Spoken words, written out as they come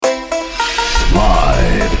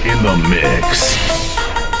In the mix,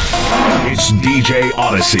 it's DJ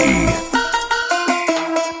Odyssey.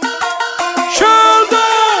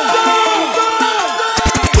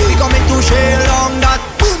 We coming to share long that,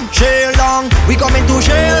 share long. We coming to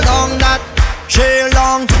share long that, share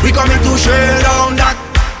long. We coming to share long that,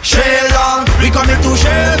 share long. We coming to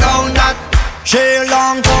share long that, share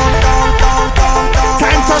long.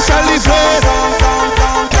 Time to celebrate.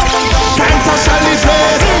 Time to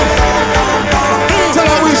celebrate. Tell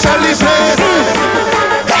her we celebrate.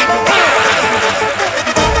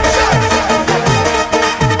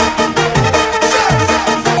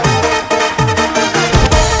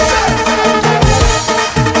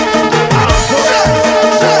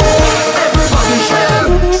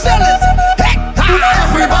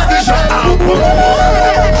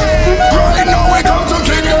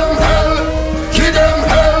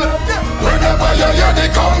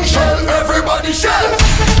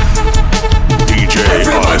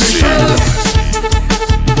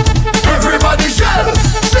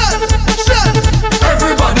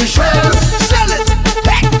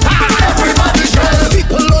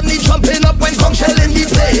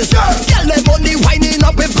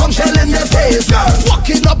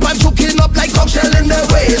 Walking up and cooking up like conch shell in their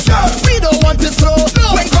waist. We don't want to throw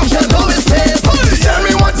when conch shell go his face. Tell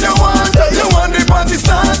me what you want the party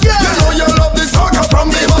start. You know you love the soccer from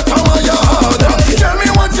the bottom of your heart. Tell me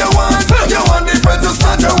what you want the friends to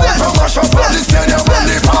start. You want to mash up all the stadium from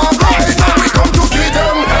the park. Right now we come to give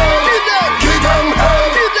them hell, give them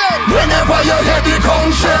hell. Whenever you hear the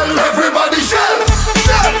conch shell, everybody shell,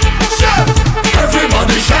 shell, shell.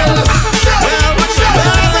 Everybody shell.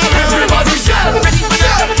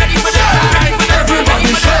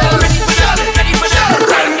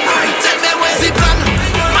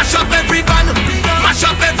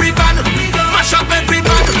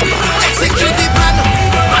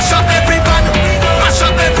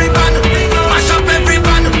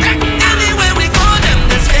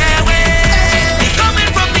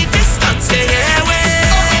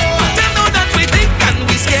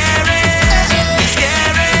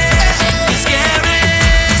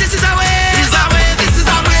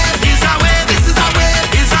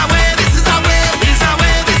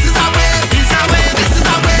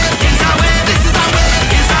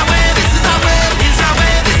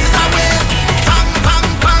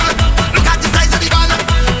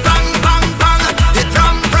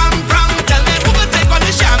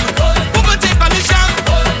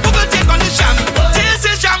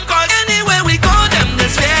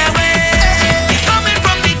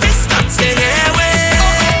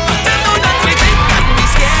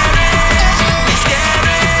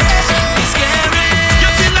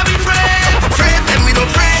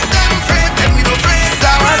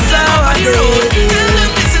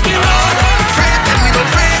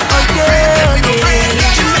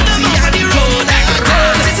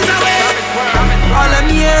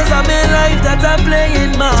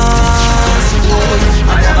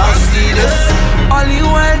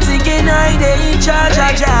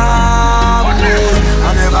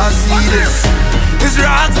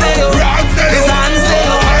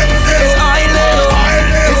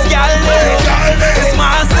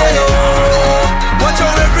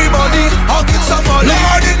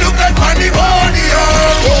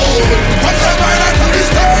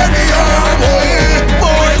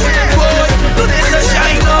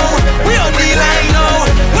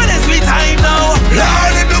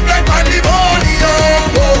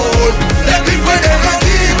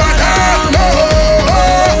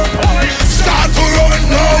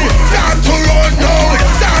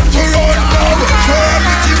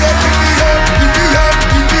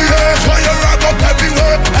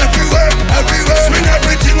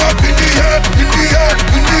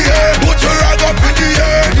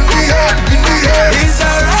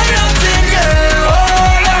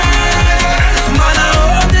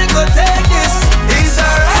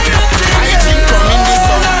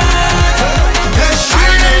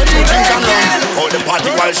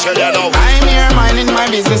 I'm here minding my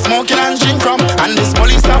business, smoking and drink rum. And this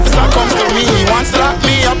police officer comes to me, he wants to lock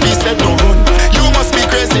me up, he said don't run. You must be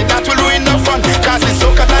crazy, that will ruin the fun. Cause it's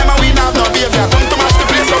soca time and we have no behavior. Come to mash the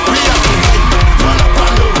place up, we have to run up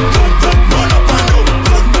and down, run up and down,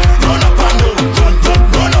 run up and down,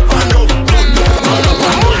 run up and down, run up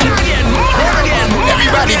and down.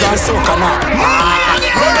 Everybody done soca now.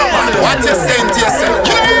 What you saying to yourself?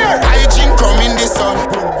 I drink rum in the sun.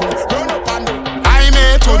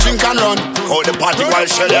 Drink and run, hold the party while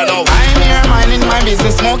Shelly out. I'm here minding my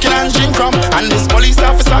business, smoking and drink rum. And this police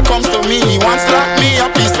officer comes to me, he wants to lock me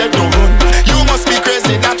up, he said don't run. You must be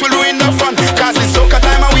crazy, that will ruin the fun. Cause it's soca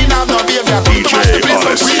time and we have no behavior. Come to mash the place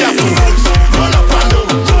up, we have to run up and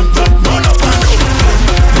down,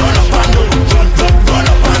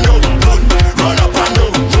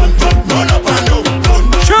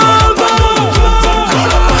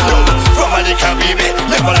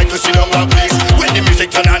 sit down and place. When the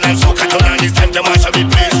music turn on and soca turn on, it's time to mash up the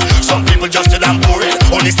place. Some people just sit and boring,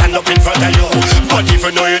 only stand up in front of you. But if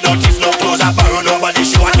you know you don't, if no clothes, I borrow nobody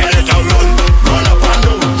show, I can't let her run. Run up and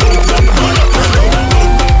down, run up and down, run up and down,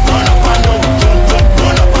 run up and down,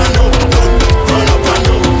 run up and down, run up and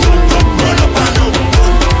down, run up and down,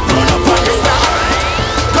 run up and down.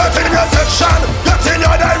 Get in your section, get in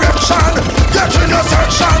your direction, get in your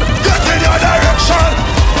section, get in your direction.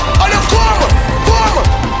 And you come,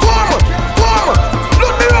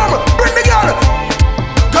 look me on, bring the girl.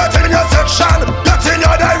 Get in your section, get in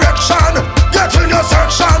your direction, get in your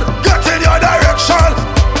section, get in your direction.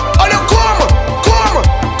 And you come,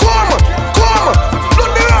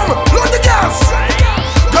 look me on, look the gas.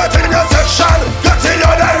 Get in your section, get in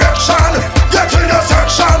your direction, get in your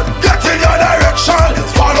section, get in your direction.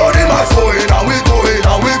 Follow the mass going, and we going,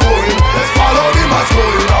 and we going. Follow the mass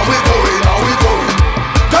going, and we going, and we going.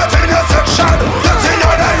 Get in your section, get in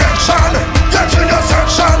your direction, get in your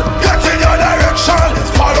section, get in your direction.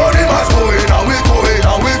 Follow the mass going, and we going,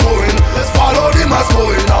 and we going. Follow the mass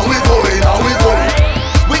going, and we going, and we going.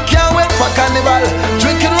 We can't wait for carnival,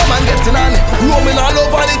 drinking rum and getting on, roaming all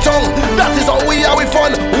over the town. That is how we are, we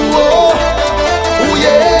fun. Ooh, ooh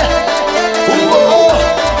yeah, ooh,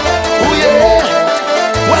 ooh yeah.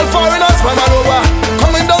 Well, foreigners from all over,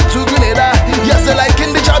 coming down to Grenada. Yes, they like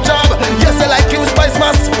in the job, yes, they like in Spice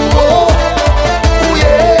Mass. Ooh, ooh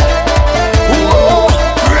yeah, ooh.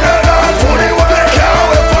 Grenada and 21, they can't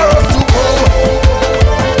wait for us to come.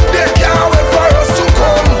 They can't wait for us to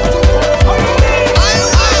come.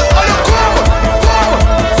 And you come.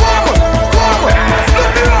 Look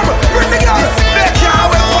me up, bring the gas. They can't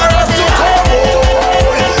wait for us to come.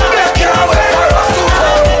 They can't wait for us to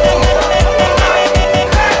come.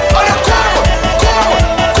 And you come.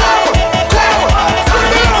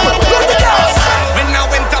 Look the gas. When I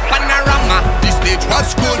went up Panorama, the stage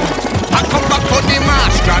was good. I come back for the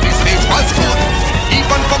Master, the stage was good.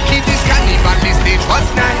 Even for Kiddies Carnival, the stage was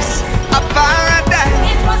nice. A paradise.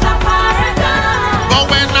 It was a paradise. But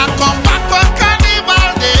when I come back for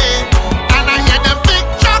Carnival Day, and I hear the big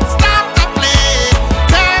trucks start to play,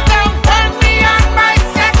 tell them when me and my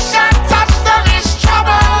section touch them is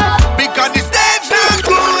trouble. Because the stage not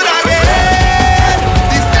good again.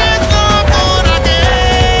 The stage not good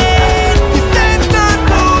again. The stage not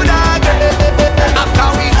good again. After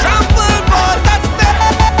we trample for the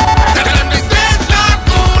stage, tell them the stage not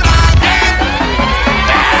good again.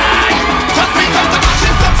 Cause we come to mash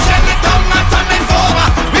it up, shell it down and turn it over.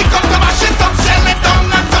 We come to mash it up, shell it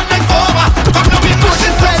down and turn it over. Come now we mash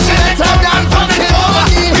it up, shell it down and turn it over.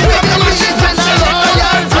 We come to mash it up, shell it down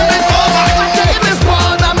and turn it over. I tell you me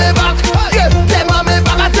squad on me back, yeah. Them on me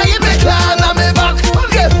back, I tell you me clan on me back,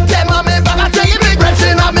 yeah. Them on me back, I tell you me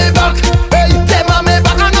brethren on me back, hey. Them on me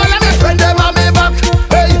back, and all of me friend them on me back,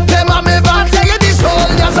 hey. Them on me back, I tell you the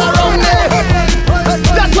soldiers around me.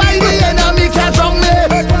 That's why the enemy can't run me.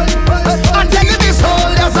 I tell you the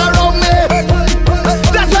soldiers around me.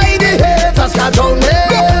 That's why the haters can't run me.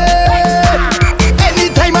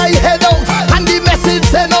 Anytime I head out and the message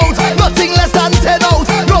send out, nothing less than 10 out.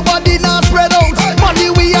 Nobody not spread out. Money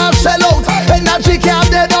we have shell out. Energy can't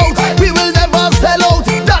dead out. We will never sell out.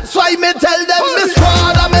 That's why me tell them me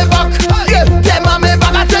squad on me back. Yeah, them on me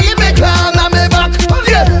back. I tell you me clan on me back.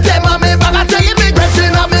 Yeah, them on me back. I tell you me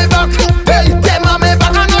brethren on me back. Hey, them on me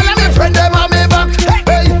back and all of me friend them on me back.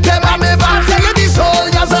 Hey, them on me back. I tell you the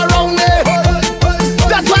soldiers around me.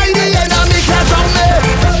 That's why the enemy can't run me.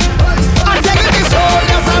 I tell you the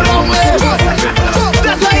soldiers around me.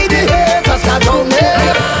 That's why the haters can't run me.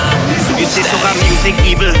 You say soca music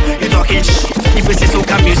evil, you talking shh. If you say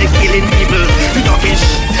soca music killing people, you talking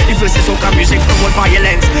shh. If you say soca music promote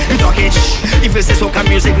violence, you talking shh. If you say soca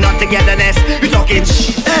music not togetherness, you talking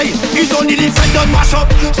shh. Hey, it's only the friend done mash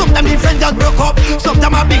up. Sometimes the friend just broke up.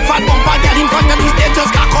 Sometimes a big fat bumper get in front of the stage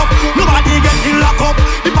just cock up. Nobody gets in lock up.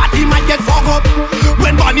 The party might get fog up.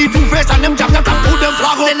 When Bonnie Two-Face and them jam them put them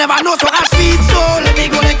flag up. They never know soca sweet, so let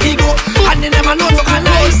me go, let me go. And they never know soca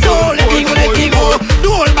nice, so let me go, let me go. The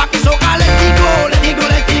whole back is soca, let me go, let me go,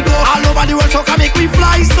 let me go. All over the world soca make we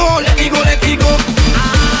fly, so let me go, let me go.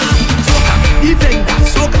 Soca, even that,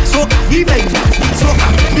 soca, even that, soca,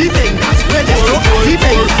 even that, where the soca,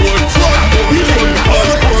 even that, soca, even that,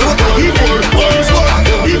 soca, even that, soca,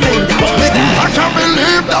 even that. I can't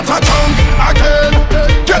believe that I jump again,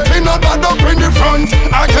 getting up and up in the front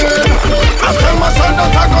again. I tell myself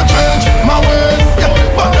that I go change my ways, yeah,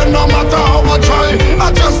 but then no matter how I try,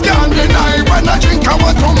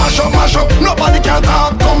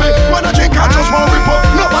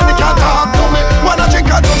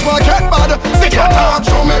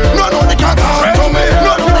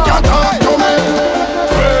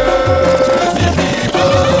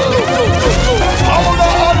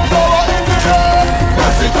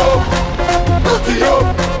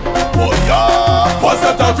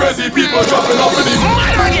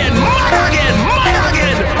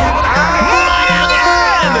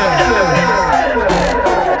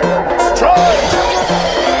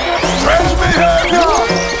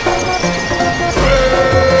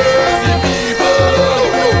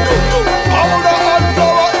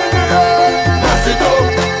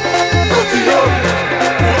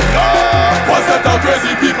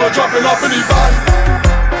 jumping up in the van.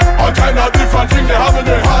 All kind of different things they have in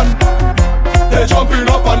their hand. They jumping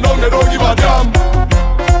up and down, they don't give a damn.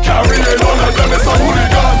 Carrying on like them is a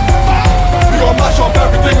hooligan. We gon' mash up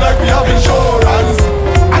everything like we have insurance,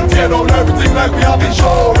 and tear down everything like we have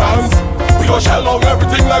insurance. We gon' shell out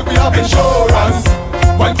everything like we have insurance.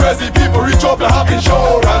 When crazy people reach up, they have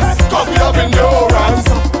insurance, cause we have endurance.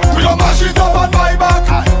 We gon' mash it up and buy back,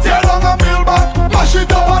 tear down and build back. Mash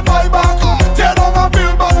it up and buy back, tear down and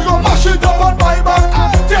build back. We gon' mash it up and buy back,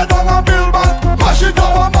 tear down and build back. Mash it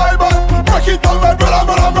up and buy back, break it down like brother,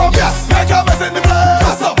 brother, brother. Yes, make a mess in the place.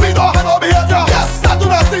 That's up, we don't have no behavior. Yes, that do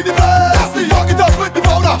not see the place. That's the young, it up with the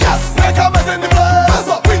powder. Yes, make a mess in the place. That's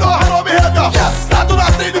up, we don't have no behavior. Yes, that do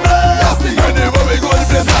not see the place. That's the anywhere we go, the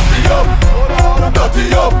place nasty up,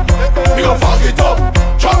 dirty up. We gon' fuck it up.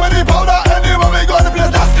 Try with the powder anywhere we go, the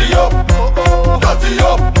place nasty up, dirty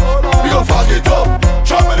up. We gon' fuck it up.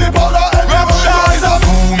 Try with the powder anywhere we go, it's up. Do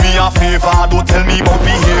me a favor, don't tell me about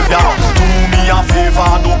behavior. Do me a favor,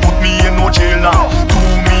 don't put me in no jail now. Do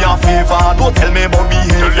me a favor, don't tell me about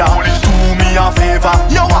behavior. Do me a favor,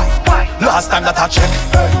 yo why? Last time that I check,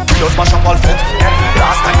 we just mash up all fit.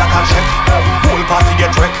 Last time that I check, whole party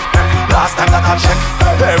get wrecked. Last time that I check,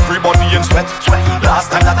 everybody in sweat.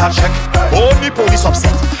 Last time that I check, only police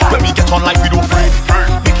upset. When we get on like we don't afraid,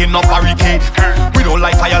 picking up barricade. We don't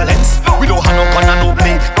like violence, we don't have no gun and no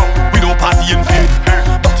blade. We don't party in vain,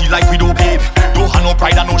 dirty like we don't babe. Don't have no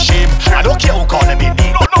pride and no shame. I don't care who call them in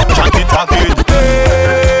name. Chant it again.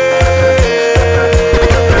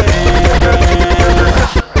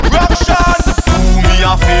 Do me a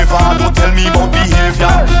favor, don't tell me about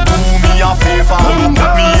behavior. Do me a favor, don't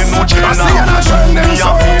put me in no jail now. Do me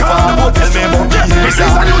a favor, don't tell me about behavior. Do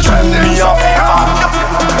me a favor.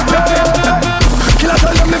 Killer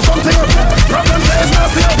tell them live something up. Problem there is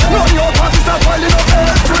nasty up. None of your parties start piling up.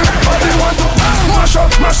 Everybody want to mash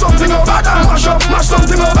up, mash something up. Mash up, mash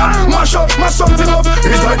something up. Mash up, mash something up.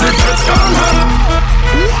 It's like the feds come up.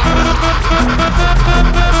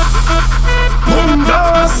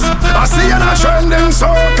 Mundas, I see you a trending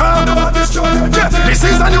soca. Yeah, this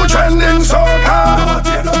is a new trending soca.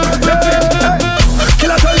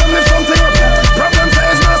 Killer tell them live something up. Problem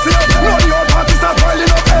there is nasty up. None of your parties start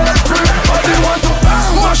piling up. Everybody want to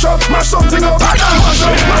mash up, mash something up. Mash up,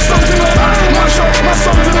 mash something up. Mash up, mash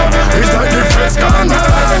something up. It's like the feds gone.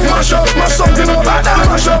 Mash up, mash something up.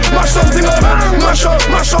 Mash up, mash something up. Mash up,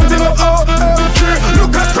 mash something up. Oh,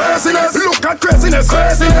 look at craziness. Look at craziness,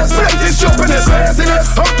 craziness. Plenty stupidness, craziness.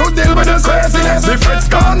 How to deal with this craziness? The feds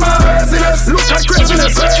gone, man. Craziness. Look at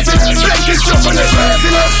craziness, craziness. Plenty stupidness,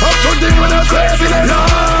 craziness. How to deal with this craziness?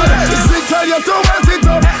 Lord, it's big tell you to wet it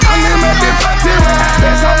up, and they make it fatty.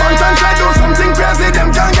 There's a bunch and try do something crazy, them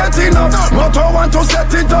can't get enough. Moto want to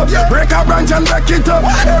set it up, break a branch and back it up.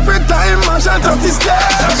 Every time mash it up the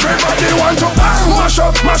stairs. Everybody want to mash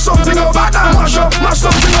up, mash something up. Mash up, mash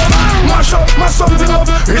something up. Mash up, mash something up.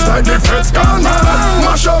 It's like the feds gone, man.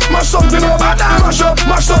 Mash up, mash something up. Mash up,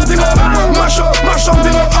 mash something up. Mash up, mash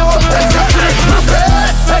something up. Oh,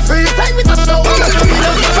 every time we touch down, we just rip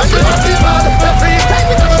up the body bad. Every time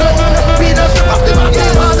we touch down, we just rip up the body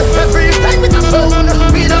bad. Every time we touch down,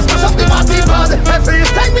 we just mash up the body bad. Every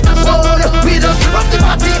time we touch down, we just rip up the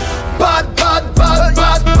body bad, bad, bad,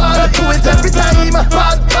 bad, bad. Do it every time,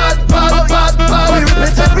 bad, bad, bad, bad, bad. We rip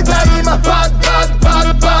it every time, bad, bad,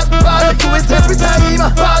 bad, bad, bad. Do it every time,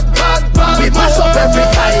 bad, bad, bad. We mash up every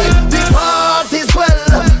time. The party's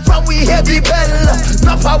well, from we hear the bell.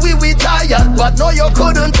 Not how we tired, but no you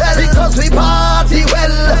couldn't tell. Because we party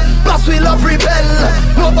well, plus we love rebel.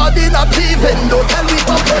 Nobody not leaving, don't tell me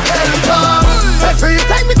about hotel. Every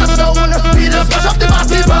time we touch down, we just mash up the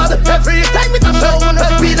party bad. Every time we touch down,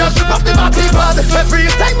 we just rip up the party bad. Every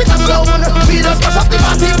time we touch down, we just mash up the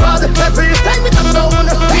party bad. Every time we touch down,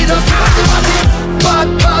 we just rip up the party bad,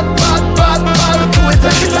 bad, bad, bad, bad. Do it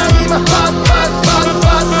every time, bad, bad, bad,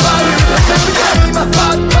 bad, bad. We rip it every time,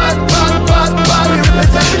 bad, bad, bad, bad, bad. We rip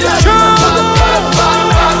it every time, bad, bad, bad,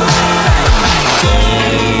 bad.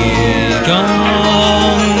 Take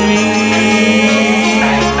on me,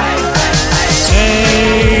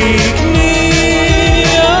 take me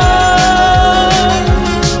on.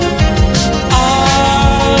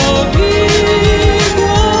 I'll be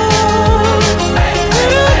gone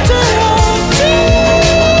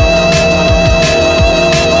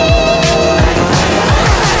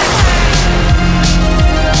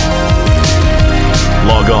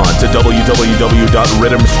Log on to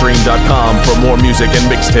www.rhythmstream.com for more music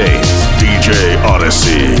and mixtapes. DJ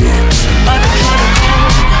Odyssey.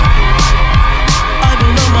 I've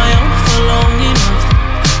been on my own for long enough.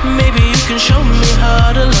 Maybe you can show me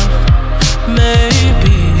how to love.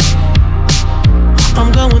 Maybe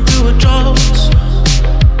I'm going through a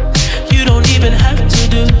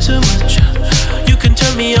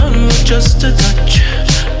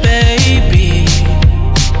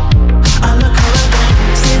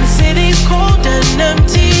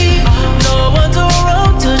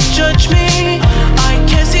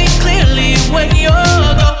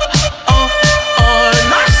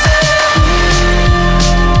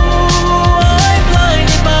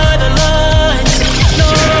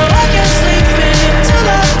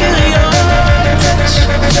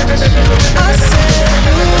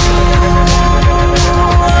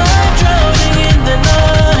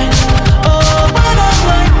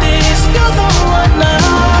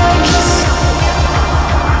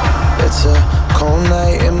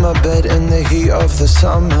the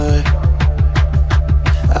summer.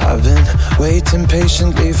 I've been waiting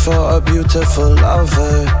patiently for a beautiful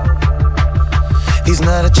lover. He's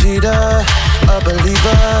not a cheater, a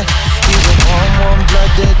believer. He's a warm,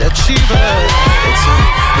 warm-blooded achiever. It's a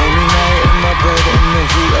lonely night in my bed in the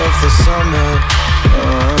heat of the summer.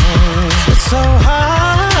 It's so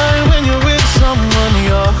hard when you're with someone.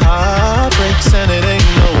 Your heart breaks and it ain't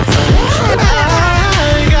no fun. But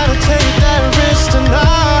I gotta take that risk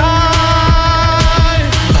tonight.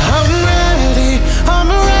 I'm ready, I'm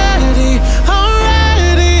ready, I'm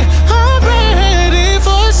ready, I'm ready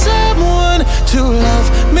for someone to love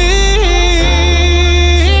me.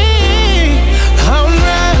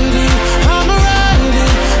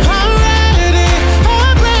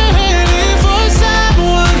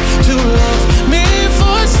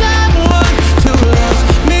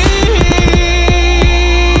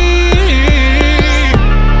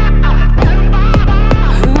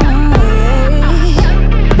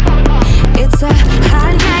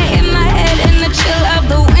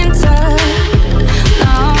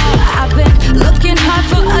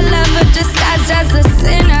 As a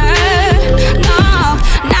sinner, no,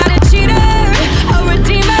 not a cheater, a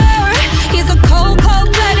redeemer. He's a cold,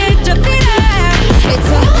 cold-blooded defeater. It's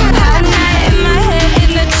a hot night in my head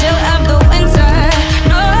in the chill of the winter.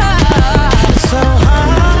 No, it's so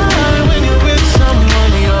hard when you're with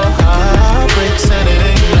someone. Your heart breaks and it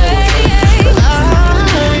ain't no fun.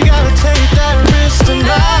 But I gotta take that risk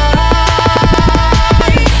tonight.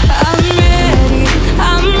 I'm ready,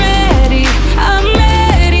 I'm ready, I'm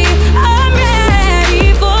ready, I'm ready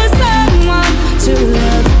for someone to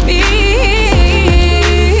love me.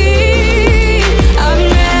 I'm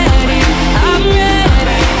ready, I'm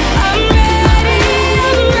ready, I'm ready,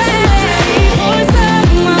 I'm ready for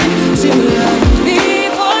someone to love me,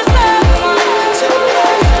 for someone to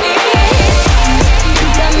love me. You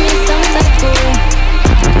got me some type of way,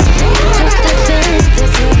 just to feel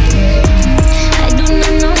this way. I do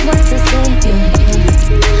not know what to say,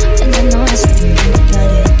 and I know I shouldn't think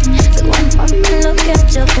about it. So one pop and look at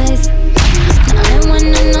your face. Now I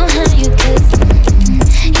wanna know how you kiss.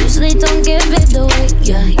 Usually don't give it away,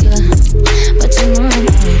 but you know I'm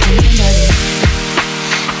thinking about it.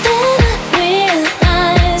 Then I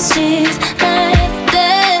realize she's right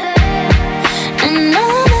there, and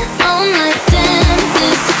I'm like, damn,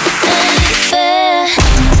 this ain't fair.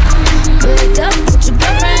 Break up with your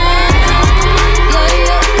boyfriend,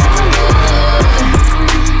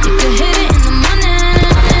 you can hit it in the morning,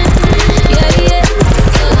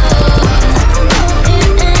 so I know it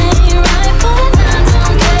ain't right, but I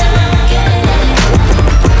don't care.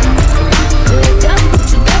 Break up with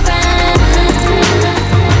your boyfriend.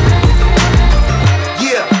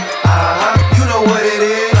 Yeah, you know what it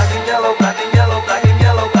is. Black and yellow, black and yellow, black and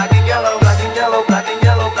yellow, black and yellow, black and yellow, black and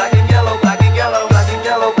yellow, black and yellow, black and yellow, black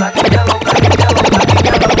and yellow, black and yellow, black and yellow, black and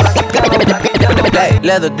yellow, black and yellow, black and yellow. Black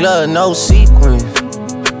leather glove, no sequin.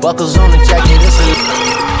 Buckles on the jacket, it's a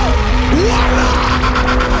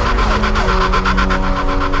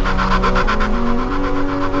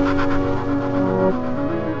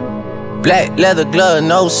black leather glove,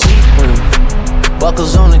 no sequin.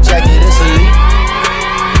 Buckles on the jacket, it's elite.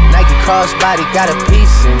 Nike crossbody, got a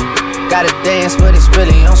piece in it. Gotta dance, but it's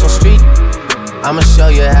really on some street. I'ma show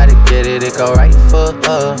you how to get it. It go right foot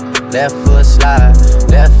up, left foot slide,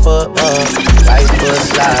 left foot up, right foot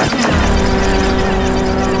slide.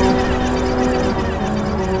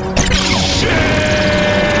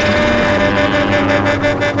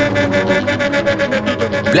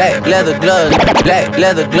 Black leather glove, black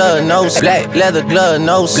leather glove, no black leather glove,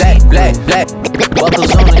 no black.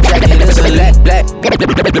 Buckles on the jacket, it's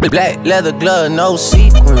a black leather glove, no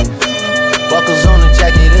sequin. Buckles on the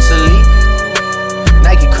jacket, it's elite.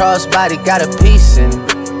 Nike crossbody, got a piece in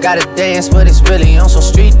it. Gotta dance, but it's really on some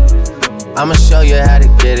street. I'ma show you how to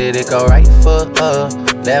get it. It go right foot up,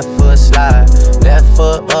 left foot slide, left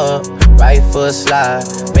foot up, right foot slide.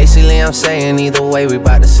 Basically, I'm saying either way, we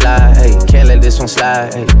bout to slide. Hey, can't let this one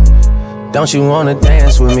slide. Hey, don't you wanna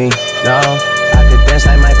dance with me? No, I could dance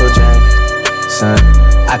like Michael Jackson.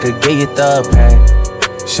 I could get you the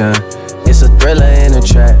passion. It's a thriller in a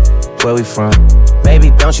track. Where we from? Baby,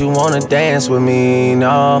 don't you wanna dance with me?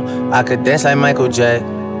 No, I could dance like Michael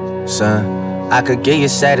Jackson. I could get you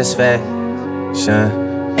satisfaction.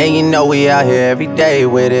 And you know we out here every day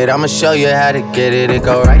with it. I'ma show you how to get it. It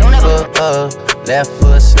go right foot up, left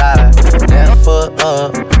foot slide, left foot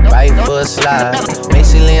up, right foot slide.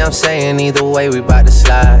 Basically, I'm saying either way, we bout to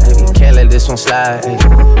slide. Hey, can't let this one slide. Hey.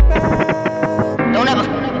 Don't ever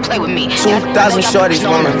play with me. 2,000 shorties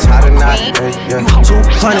wanna tie the knot. Hey, yeah.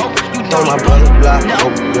 200. on my brother's block.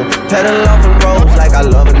 Oh, yeah. Pedal off the roads like I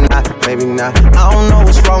love it not, maybe not. I don't know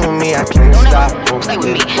what's wrong with me, I can't stop. Oh,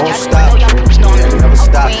 yeah, won't stop. Yeah, never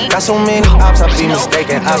stop. Got so many ops, I be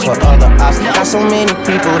mistaken ops for other ops. Got so many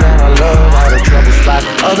people that I love, all the trouble spots.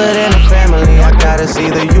 Other than the family, I got it's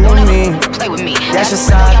either you or me. That's just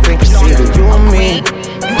how I think it's either you or me.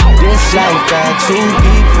 This life got too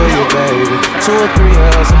deep for you, baby. 2 or 3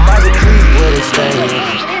 of us about to creep where they stay.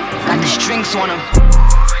 Got the strings on them.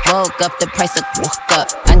 Woke up, the price of woke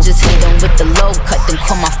up. I just hit them with the low cut, then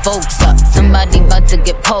call my folks up. Somebody about to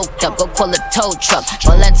get poked up, go call a tow truck.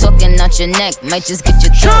 All that talking out your neck might just get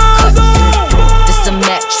your throat cut. This a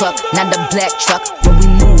Mack truck, not a black truck. When we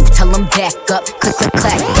move, tell them back up. Click, click,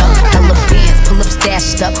 clack up. Hella bands, pull up,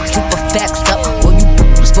 stashed up. Super facts up. Or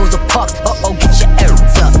you supposed to park, uh-oh, get your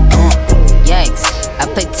errands up. Yikes, I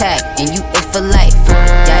play tag and you it for life.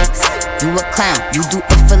 Yikes, you a clown, you do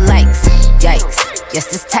it for likes. Yikes,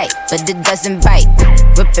 yes it's tight, but it doesn't bite.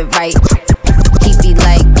 Rip it right, he be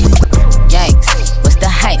like, yikes, what's the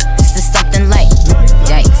hype? This is something light.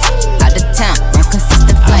 Yikes, out of town on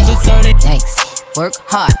consistent flights. Yikes, work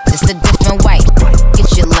hard, just a different white.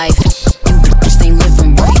 Get your life, you just ain't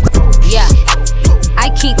living right. Yeah, I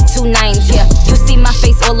keep 2 9s here. You see my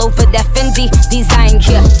face all over that Fendi design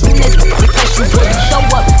gear. Soon as because you really show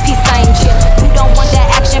up, peace sign here. You don't want that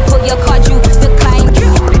action, pull your card, you decline.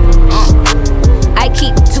 I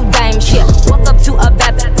keep 2 dimes here. Walk up to a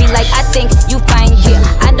bad be like, I think you fine here.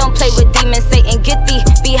 I don't play with demons, Satan, get thee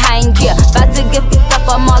behind gear. About to give up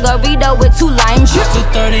a margarita with 2 limes. After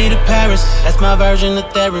 30 to Paris, that's my version of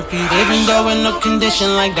therapy. Even though in no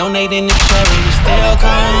condition like donating to charity, still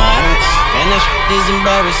calling my ex. And that shit is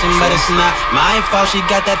embarrassing, but it's not my fault. She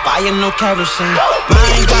got that fire, no kerosene.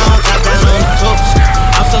 Mine gone, top down on the coast.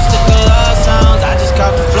 I'm so sick of love songs, I just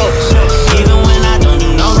caught the flow. Even when I don't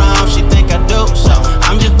do no wrong, she think I do. So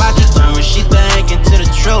I'm just about to turn what she thinking to the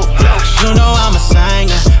truth. You know I'm a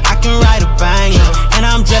singer, I can write a banger. And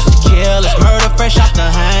I'm dressed to kill, it's murder fresh off the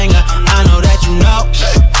hanger. I know that you know,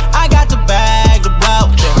 I got the bag to blow.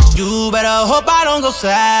 You better hope I don't go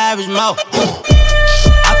savage mode.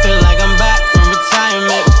 I feel like I'm back from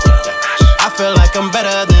retirement. I feel like I'm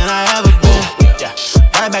better than I ever been.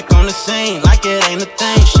 Right back on the scene, like it ain't a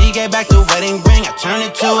thing. She gave back the wedding ring, I turned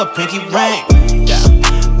it to a pinky ring.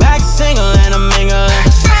 Back single and I'm mingling.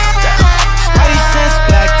 Spidey sense,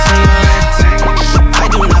 black tingling. I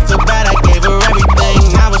do not feel bad, I gave her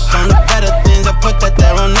everything. I was on the better things, I put that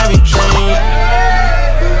there on everything.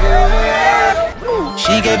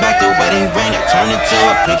 She gave back the wedding ring, I turned it to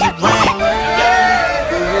a pinky ring.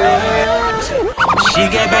 She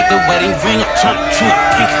gave back the wedding ring, I turned it to a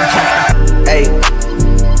pinky ring. Hey,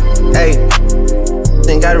 hey,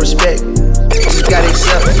 then gotta respect, just gotta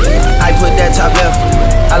accept. I put that top left,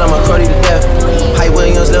 I love my Cardi to death. Hype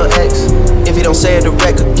Williams, Lil X, if he don't say it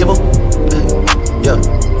direct, could give a yeah.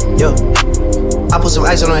 I put some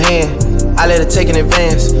ice on her hand, I let her take in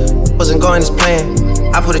advance. Wasn't going as planned,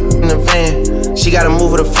 I put it in the van. She gotta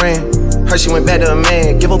move with a friend, heard she went back to a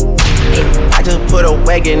man, give a I just put a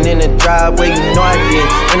wagon in the driveway, you know I did.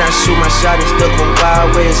 When I shoot my shot, it's stuck a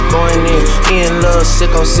wild way, it's going in. Me and Lil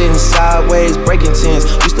Sicko sitting sideways, breaking tens.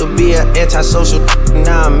 Used to be an antisocial,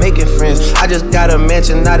 now I'm making friends. I just got a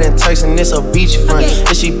mansion out in Turks and it's a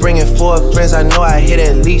beachfront. If she bringing 4 friends, I know I hit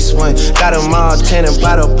at least one. Got them all tanning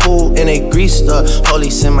by the pool and they greased up.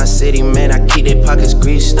 Police in my city, man, I keep their pockets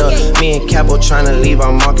greased up. Me and Capo tryna leave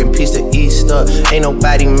our marking piece to Easter. Ain't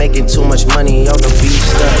nobody making too much money on the beach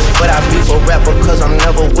stuff. But I be for rapper cause I'm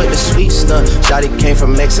never with the sweet stuff. Shawty came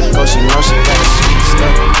from Mexico, she know she got the sweet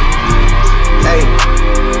stuff. Hey,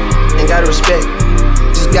 ain't gotta respect,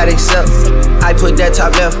 just gotta accept. I put that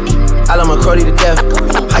top left, I love my Cardi to death.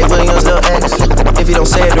 Hype Williams, Lil X, if he don't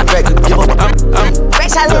say it direct, could give up.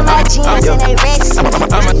 Rich all in my jeans and they rich.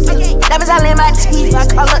 Diamonds all in my teeth, I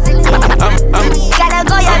call it the lean. Gotta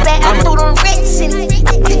go your back, I'm through them rich.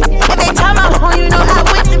 Every time I'm home, you know I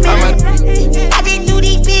with the man. I just do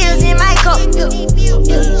these bills in my cup.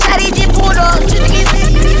 Shawty just pulled up to get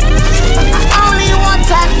only one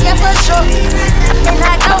time, yeah for sure. And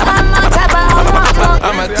I know I'm on top, but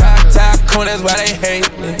I'm a top coon, that's why they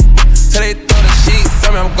hate me. Till they throw the sheets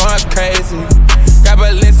on me, I'm going crazy. Got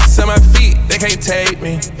Balenciagas on my feet, they can't take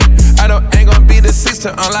me. I ain't gon' be the 6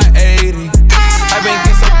 to unlike 80. I been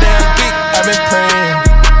getting so damn deep, I been praying.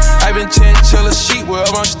 I been chinchilla sheet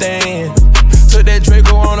wherever I'm staying. Took that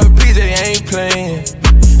Draco on a PJ, ain't playing.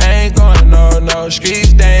 I ain't going no,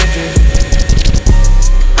 streets dangerous.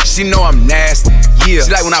 She know I'm nasty, yeah.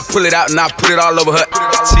 She like when I pull it out and I put it all over her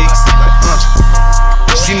cheeks.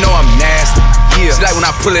 She know I'm nasty, yeah. She like when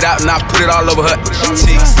I pull it out and I put it all over her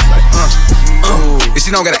cheeks. If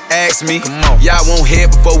she don't gotta ask me, yeah, I want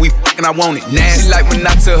head before we fucking, I want it nasty. She like when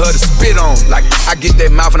I tell her to spit on. Like, I get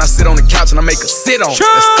that mouth and I sit on the couch and I make her sit on.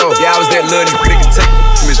 Let's go. Yeah, I was that little nigga can take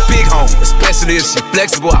her from his big home. Especially if she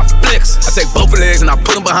flexible, I flex. I take both her legs and I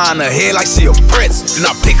put them behind her head like she a pretzel. Then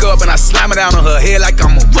I pick her up and I slam her down on her head like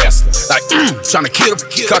I'm a wrestler. Like, tryna kill her,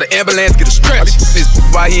 call the ambulance, get a stretch. This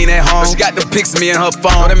why he ain't at home. She got the pics of me in her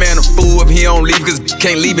phone. That man a fool if he don't leave, cause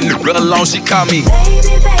can't leave it alone. She call me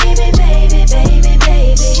baby, baby, baby, baby,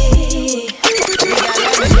 baby.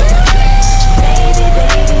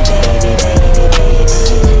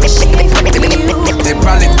 They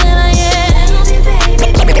probably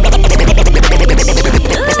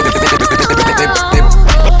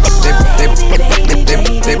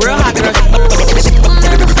they real hot girl.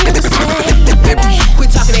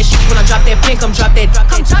 Quit talking that shit when I drop that pin, come drop that.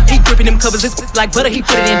 He gripping them covers, it's like butter, he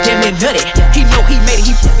put it in damn near nutty. He know he made it,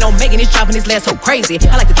 he on making it, dropping his last so crazy.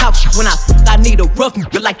 I like to talk when I need a rough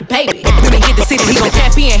but like the baby. When he hit the city, he gon'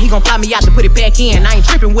 tap in, he gon' fly me out to put it back in. I ain't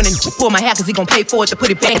tripping when it pull my hair, cause he gon' pay for it to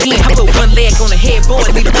put it back in. I put one leg on the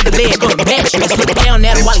headboard, leave the other leg on the match. And slip down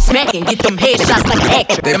at him while he smacking, get them headshots like an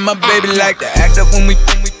action. Then my baby like to act up when we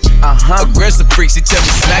aggressive freak, she tell me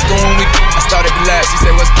smack her when we I started to laugh, she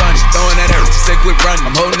said what's funny? She throwing at her, she said quit running.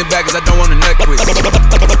 I'm holding it back cause I don't wanna nut quick.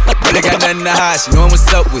 Really got nothing to hide, she knowin' what's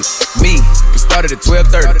up with me. We started at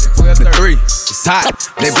 12:30, to 3, it's hot.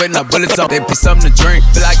 They putting our bullets on, they put something to drink,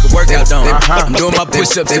 feel like a workout done. I'm doing my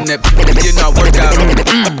push-ups in that, getting our workout on.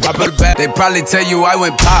 I put it back, they probably tell you I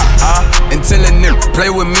went pop, until a nigga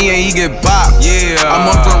play with me and he get pop. Yeah, I'm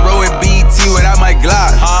on front row at BET without my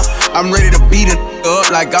Glock. I'm ready to beat it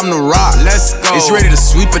up like I'm the Rock. Let's go. It's ready to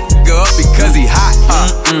sweep a nigga up because he hot.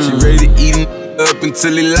 She ready to eat him up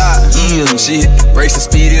until he lock. She hit the brakes and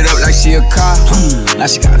speed it up like she a cop. Now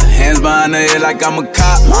she got her hands behind her head like I'm a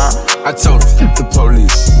cop. I told her fuck the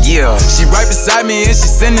police. Yeah, she right beside me and she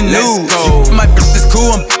sending news. My bitch is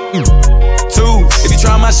cool. I'm too. If you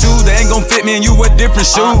try my shoes, they ain't gon' fit me and you wear different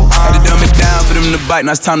shoes. Had to dumb it down for them to bite,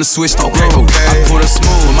 now it's time to switch the road. I pulled up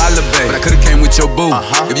smooth with my little baby, but I could've came with your boo.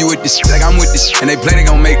 If you with this shit like I'm with this shit, and they play, they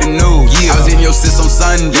gon' make the news. I was in your sis on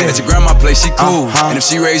Sunday, at your grandma place, she cool. And if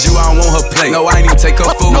she raise you, I don't want her plate. No, I ain't even take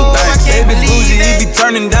her food. No thanks. Baby bougie, he be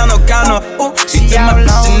turning down no counter. He took my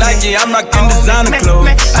bitch to Nike, I'm not in designer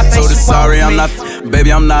clothes. I told her sorry, I'm not,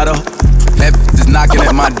 baby, I'm not a. That is knocking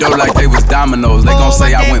at my door like they was dominoes. They gon'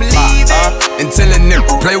 say I went pop. Until a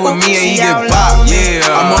nigga play with me and he get pop. Yeah,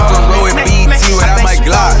 I'm on front row at BET without my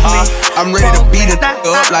Glock. I'm ready to beat a nigga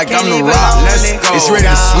up like I'm the Rock. Let's go. It's ready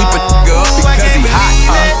to sweep a nigga up because he hot.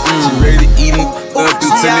 She ready to eat him up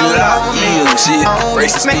until he lock. She hit the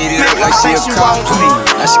brakes and speed it up like she a cop.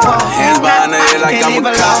 Now she got her hands behind her head like I'm a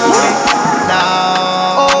cop.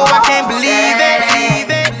 Oh, I can't believe it.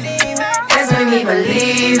 Let's make me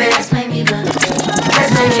believe it. Let's make me believe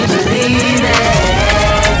it.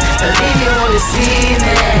 Believe you wanna see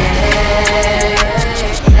me.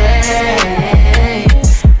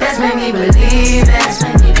 Let's make me believe it. Let's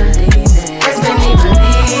make me believe it. Let's make me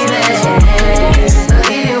believe it.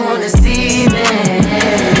 Believe you wanna see me.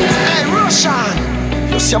 Hey, Roshan.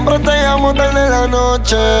 Yo siempre te llamo tarde en la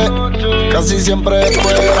noche, casi siempre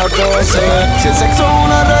después de las 12. Si el sexo es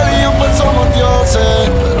una religión, pues somos dioses,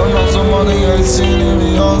 pero no somos ni el cine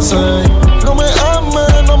ni Beyoncé. No me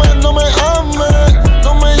ames, no me ames, no me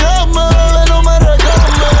llames, no me reclames.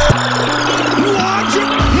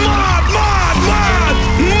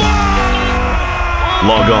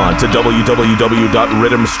 Log on to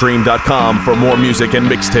www.rhythmstream.com for more music and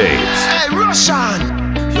mixtapes. Hey, Roshan.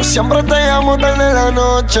 Yo siempre te llamo tarde en la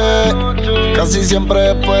noche, casi siempre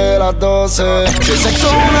después de las 12. Si el sexo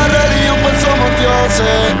es una religión, pues somos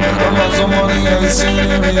dioses, pero no somos ni el cine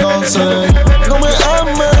ni Beyoncé. No me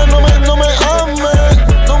ames, no me ames,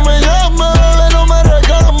 no me llames, no me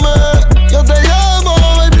reclames. Yo te llamo,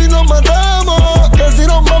 baby, nos matamos, que si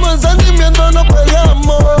nos vamos en sentimiento nos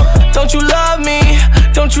peleamos. Don't you love me?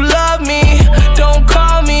 Don't you love me? Don't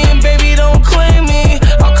call me and baby don't claim me.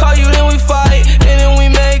 I'll call you then we fight and then we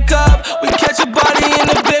make up. We catch a body in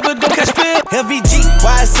the bed but don't catch fit. LVG,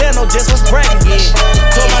 YSL, no just was bragging, yeah.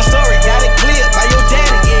 Told my story, got it clear by your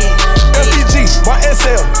daddy, yeah. LVG,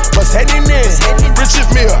 YSL, what's happening in? Richard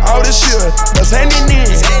Mille, all this shit, what's happening in?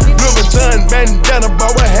 Louis Vuitton, bandana,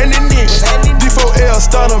 boy, what's happening in? D4L,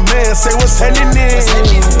 starter man, say what's happening in?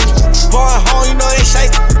 Boy, home, you know they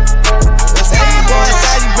shake. What's happening, boy,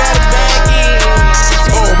 inside you better back in.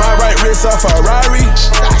 Oh, my right wrist a Ferrari.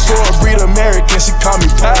 For a breed American, she call me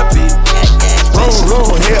Pappy.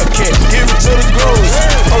 Roll, Hellcat, give it to the girls.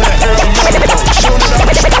 On that Earl Monaco, shooting it out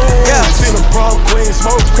the store. See the prom queen,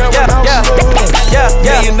 smoke crap when I was low. $1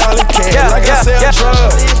 million cash, like I sell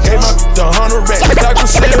drugs. Gave my the $100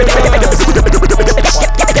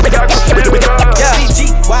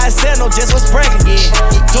 BG, why I said no, just was bragging,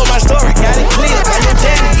 yeah. Told my story, got it clear by your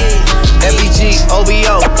daddy, yeah. FBG,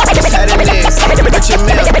 OVO, what's happening is Rich and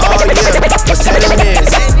Mill, all year, what's happening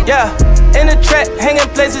is. Yeah, in the trap, hanging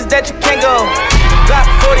places that you can't go. Glock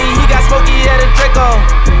 40, he got smoky at a Draco.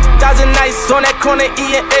 1,000 nights on that corner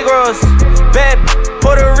eating egg rolls. Bad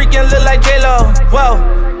Puerto Rican look like J-Lo. Whoa,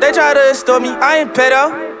 they try to extort me, I ain't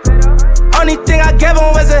pedo. Only thing I gave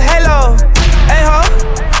him was a halo. Hey ho,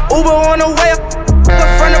 Uber on the way up.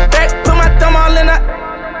 From the back, put my thumb all in the.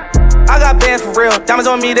 I got bands for real, diamonds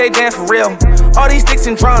on me, they dance for real. All these sticks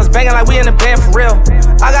and drums, banging like we in the band for real.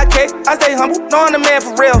 I got cake, I stay humble, knowing the man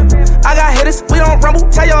for real. I got hitters, we don't rumble,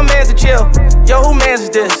 tell your mans to chill. Yo, who mans is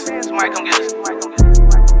this? Somebody come get this.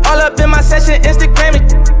 All up in my session, Instagramming.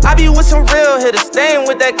 I be with some real hitters, they ain't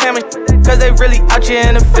with that camera. Cause they really out here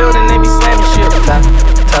in the field and they be slamming shit. Top.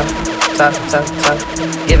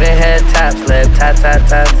 Giving head taps, lip tap.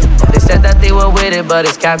 They said that they were with it, but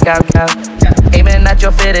it's cap. Aiming at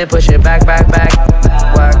your fitted, push it back. Whack.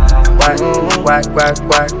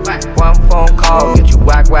 One phone call, get you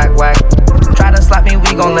whack. Try to slap me,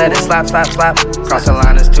 we gon' let it slap. Cross the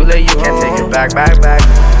line, it's too late, you can't take it back.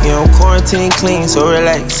 You know, quarantine clean, so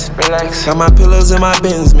relax. Got my pillows in my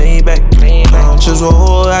bins, made back. I don't choose a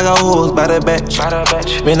hole, I got holes by the batch.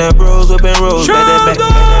 Been the bros whipping rolls, back.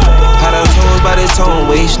 Had her toes by the tone,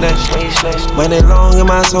 waist snatch. Money long in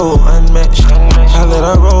my soul, unmatched. I let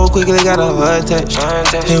her roll quickly, got a heart attached.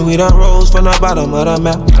 And we done rose from the bottom of the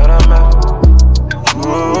map.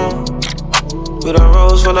 We done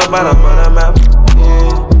rose from the bottom of the map.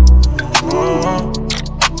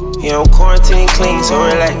 You know, quarantine clean, so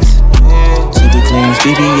relax. Super clean,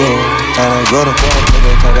 speedy, yeah. Gotta go to bed,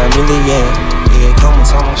 nigga, got million. Yeah, come on,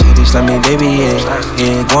 shit, this like me, baby, yeah.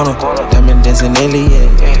 Yeah, guana, diamond dancing daily,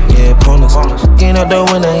 yeah, bonus. Getting out the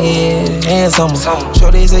window, yeah, and summer.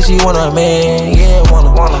 Shorty say she want a man, yeah, wanna.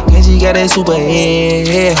 And she got that super head,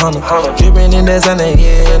 yeah, Honda. Drippin' in that sun,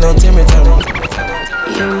 yeah, no Timmy Turner.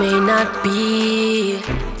 You may not be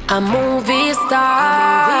a movie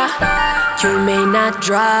star, you may not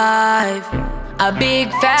drive a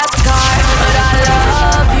big fast car, but I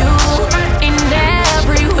love you in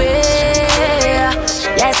every way.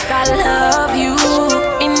 Yes, I love you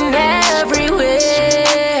in every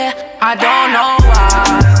way. I don't know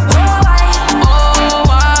why. Oh,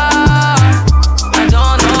 why? I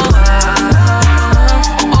don't know why.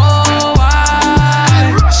 Oh,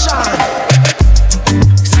 why?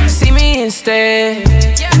 See me instead.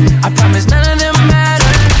 I promise none of them matter.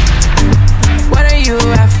 What are you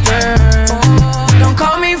after? Don't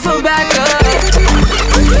call me for backup.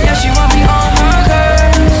 Yeah, she want me on her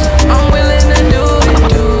curves. I'm willing to do it.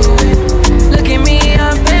 Look at me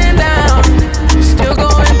up and down. Still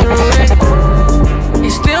going through it.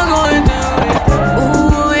 You're still going through it.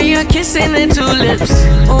 Ooh, and you're kissing the tulips.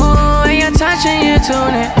 Ooh, and you're touching your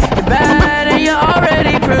tunic. You're bad and you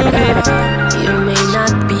already prove it. You may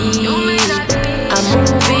not be a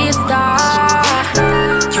movie star.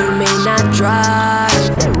 You may not drive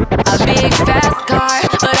a big fast car,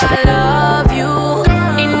 but I love you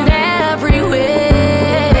in every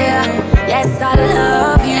way. Yes, I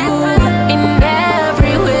love you in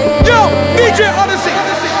every way. Yo, DJ Odyssey.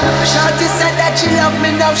 Shorty said that she love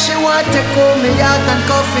me now, she want to call me out and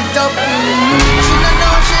cuff it up. She don't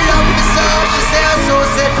know she love me so. She say I'm so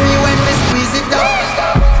set free when me squeeze it up.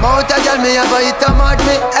 Mount a girl me have a hit a mad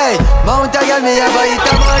me, hey. Mount a girl me have a hit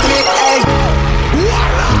a mad me, hey.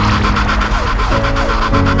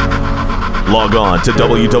 Log on to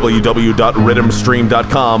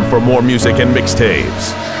www.rhythmstream.com for more music and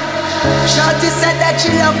mixtapes. Shorty said that she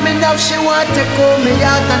love me now, she want to call me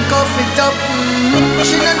out and cuff it up.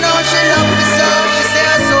 She don't know she love me so. She say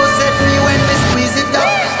I'm so set free when me squeeze it up.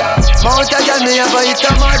 Mount a girl me have a hit a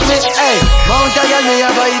mad me, hey. Mount a girl me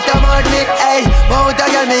have a hit a mad me, hey. Mount a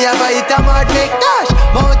girl me have a hit a mad me, gosh.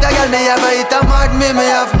 Mount a girl me have a hit a mad me. Me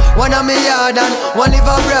have one on me yard and one live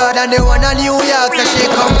abroad and the one on New York. So she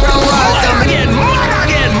come from Walter. Mad again.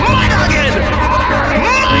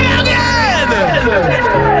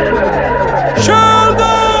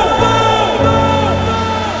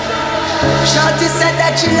 Shorty said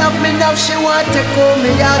that she love me now, she want to call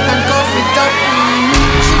me out and cuff it up.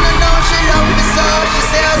 She don't know she love me so. She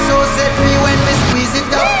say I'm so set free when me squeeze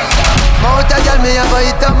it up. Mount a girl me have a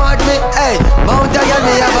hit a mad me, hey. Mount a girl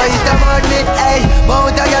me have a hit a mad me, hey.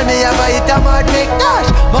 Mount a girl me have a hit a mad me, gosh.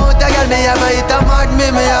 Mount a girl me have a hit a mad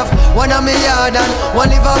me. Me have one on me yard and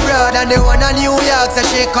one live abroad and the one on New York. So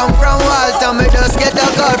she come from Walter. Me just get a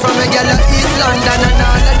call from a girl at East London and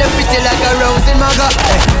all of them pretty like a rose in my gut.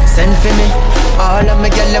 Hey. Send for me. All of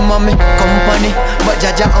me girl them on me company, but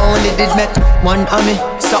Jaja only did make one of me.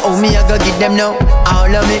 So how me I go give them now?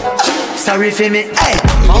 All of me. Sorry for me. Hey,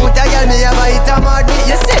 Mount a girl me have a hit a mad me.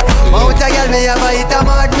 You see? Mount a girl me have a hit a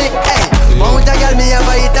mad me. Hey, Mount a girl me have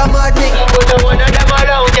a hit a mad me. But the one of them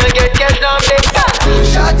around you get cash down big.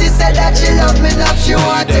 Shorty said that she love me enough. She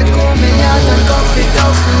want to call me out and cuff it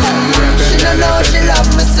up. She don't know she love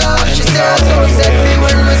me so. She say I so sexy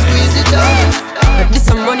when we squeeze it up. This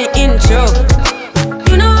some money intro.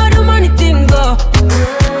 You know how the money thing go.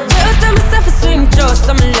 Just tell myself a swing throw.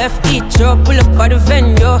 Some left each up, pull up by the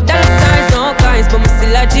venue. Dollar signs, no kinds, but me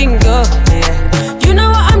still a jingle. Yeah. You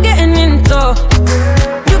know what I'm getting into.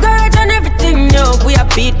 You got on everything, yo. We a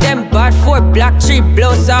beat them bad 4 black 3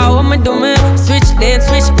 blows. So what me do me? Switch lanes,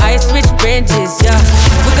 switch eyes, switch ranges, yeah.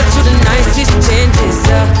 We got through the night, switch changes,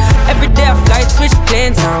 yeah. Every day I fly, switch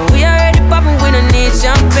planes, we already poppin', we don't need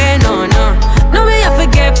champagne, no, no. No, me I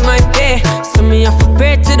forget my pay. So me I for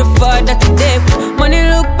pray to the Father today. Money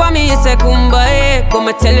look for me, it's a kumbaya. Come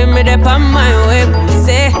telling me that I'm my way. Come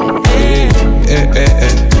say, hey, hey, hey,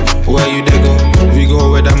 hey. Where you they go? We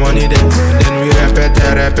go with the money then we repeat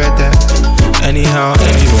it. Anyhow,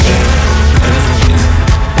 anyway.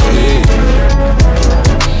 Hey.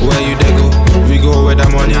 Where you they go? We go with the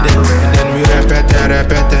money then we repeat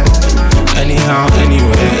it. Anyhow,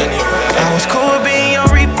 anyway. I was cool being your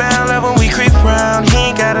rebound, love when we creep round. He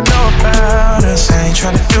ain't gotta know about us. I ain't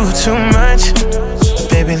tryna do too much.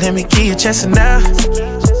 Baby, let me give you just enough.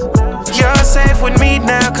 You're safe with me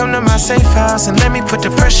now. Come to my safe house and let me put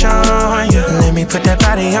the pressure on you. Let me put that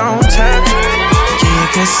body on tuck. Give you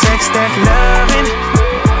good sex, that loving.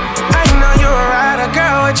 I know you're a rider,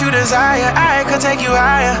 girl, what you desire. I could take you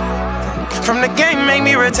higher. From the game, make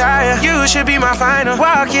me retire. You should be my final.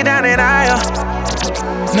 Walk you down that aisle.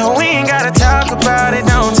 No, we ain't gotta talk about it,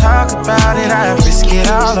 don't talk about it. I risk it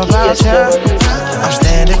all about ya. I'm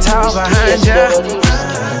standing tall behind ya.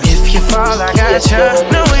 If you fall, I got ya.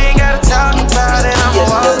 No, we ain't gotta talk about it, I'ma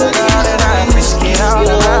walk about it. I risk it all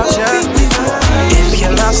about ya. If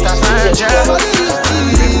you lost, I find ya.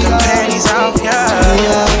 Rip the panties off ya.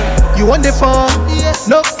 You want the fun?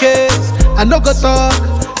 No case, I no go talk.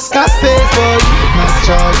 Scarface for you, my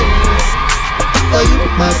charge. For you,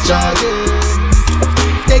 my charge.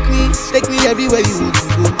 Take me everywhere you want to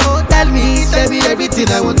go. Oh, tell me everything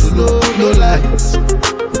I want to know. No lies,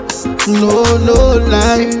 no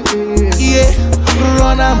lie. Yeah,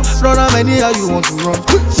 run am anyhow you want to run.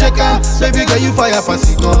 Check out, baby girl you fire pass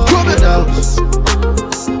it gun.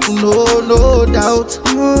 No doubt.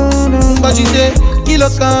 But you say, kilo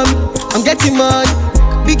come, I'm getting money,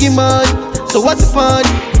 biggie money. So what's the fun?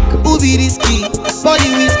 Who be risky? Body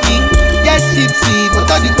whiskey, get tipsy,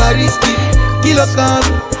 but all the bar risky. Kilo come,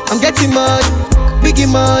 I'm getting money, biggie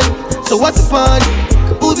money. So what's the fun?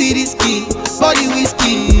 Who be risky? Body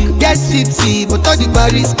whiskey, get tipsy, but all the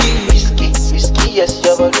bar risky. Risky, yes,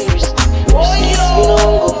 your body risky. Risky, you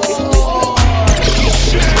know go 50.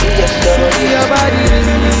 Risky, yes, your body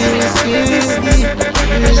risky.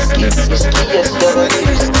 Risky, yes, your body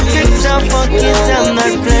risky. It's a fucking time,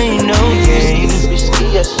 not playing no games.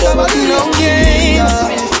 No games.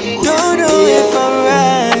 Don't know if I'm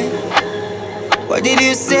right. What did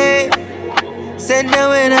you say? Said that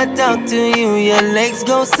when I talk to you, your legs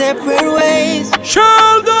go separate ways.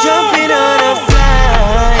 Shoulder. Jumping on a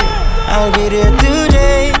flight, I'll be there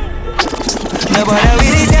today. Now but I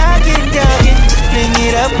really talking, fling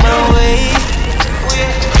it up my way.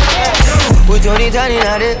 Put your knee down in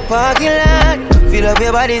the parking lot. Feel up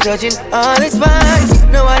your body touching all the spots.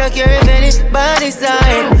 No, I don't care if anybody's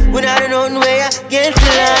side. When I don't know where I get to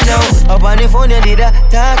land now. Up on the phone, you did a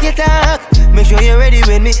talk. Make sure you're ready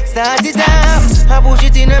when me start it off. I push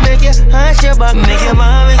it in and make you hush your back. Make your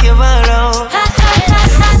mom, make you follow.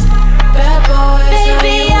 Bad boys,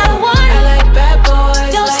 baby, I want it. I like bad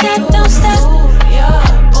boys. Don't stop.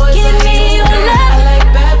 Give me your love. I like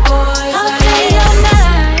bad boys. All day, all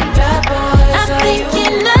night. Bad boys, I'm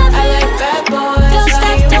thinking of you. I like bad boys.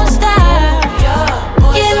 Don't stop.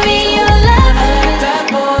 Give me your love. I like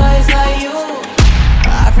bad boys like you.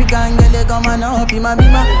 African girl, they come and up in my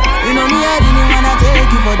bima. You know me, I didn't wanna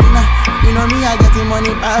take you for dinner. You know me, I getting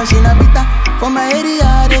money, pass in a bitter. For my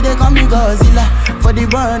area, they call me Godzilla. For the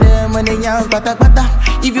burn them when they young, pata.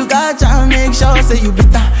 If you got chance, make sure say you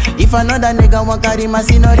bitter. If another nigga want carry my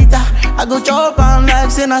senorita, I go chop on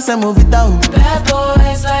like say na se move it down. Bad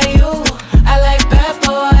boys like you, I like bad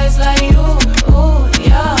boys like you. Ooh,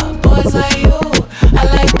 yeah, boys like you, I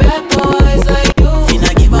like bad boys like you.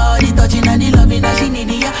 Finna give her all the touching and the loving that she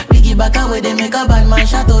need, yeah. Piggy back away, they make a bad man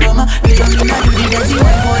shot to Roma. You don't mean that you the dirty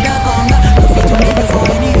one for the conga. No fit to make you for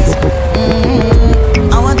any.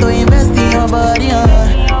 I want to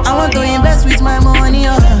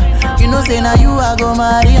say now you I go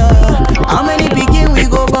marry her. How many pikin we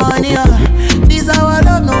go born here? This our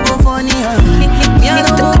love no go funny her. Me I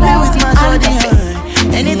no go play with my body her.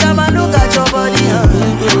 Anytime I look at your body her,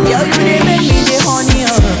 girl you dey make me dey honey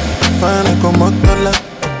her. Fine like a $1.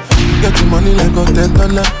 Getting money like a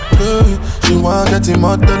 $10. She want getting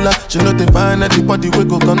more dollar. She know they find anybody we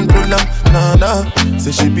go control her. Nah,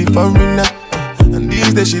 say she be foreigner. And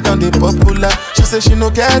these days she done the popular. She say she no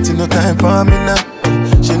getting no time for me now.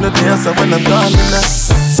 She know the answer when I'm calling her.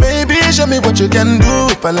 Baby, show me what you can do.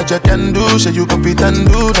 If I let you can do, show you can fit and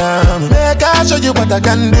do down. Make I show you what I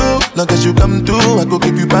can do. Long as you come through, I go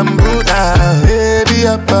give you bamboo down. Baby,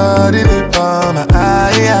 your body they for my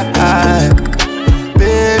eye.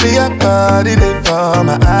 Baby, your body they for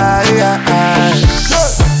my eye.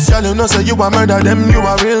 Girl, you know say you a murder them, you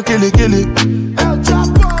a real killy. El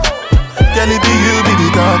Chapo. Girl, it be you be the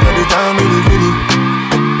talk of the town, really.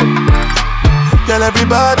 Girl,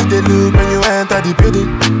 everybody they look when you enter the building.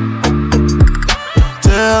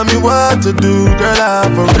 Tell me what to do, girl,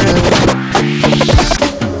 I'm for real.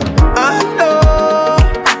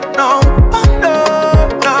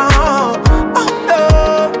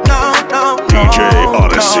 DJ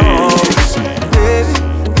Odyssey. Baby,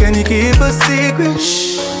 can you keep a secret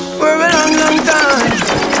for a long time?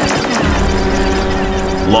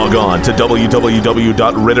 Log on to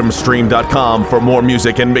www.rhythmstream.com for more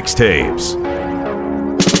music and mixtapes.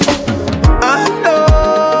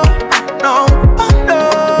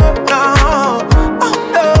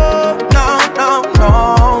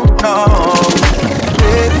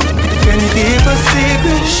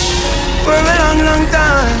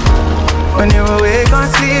 When you're awake or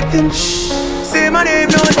sleeping, say my name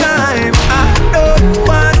no time. I don't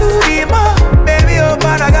want to be my baby, oh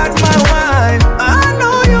but I got my wife. I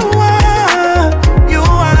know you want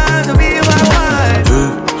to be my wife.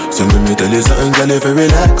 So let me tell you something, girl, if you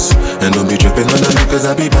relax and don't be tripping on me cause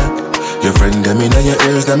I'll be back. Your friend them in your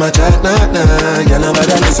ears, them a chat, nah. Girl,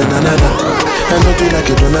 nobody listen, nah. And don't you like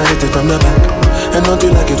it when I hit it from the back? And don't you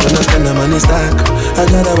like it when I spend the money stack? I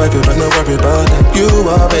got a wife, but no worry about that. You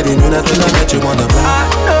already knew that when I met you on the block. I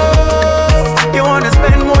know you wanna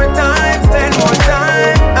spend more time.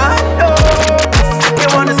 I know you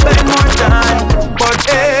wanna spend more time. But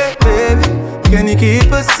hey, baby, can you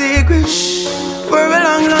keep a secret for a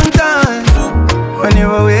long time? When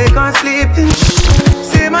you're awake or sleeping,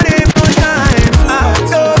 say my name no time. I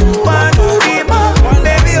don't want to be my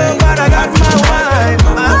baby, oh but I got my wife.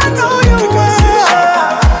 I know you want.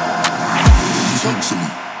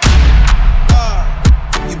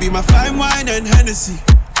 You be my fine wine and Hennessy,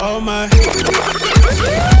 oh my. Fine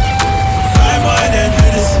wine and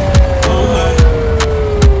Hennessy, oh my.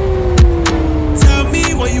 Tell me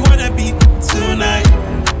what you wanna be tonight.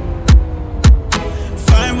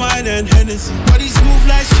 Fine wine and Hennessy, body smooth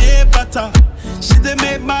like shea butter. She dey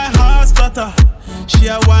make my heart stutter. She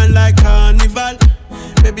a wine like carnival.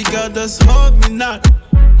 Baby girl, just hold me not.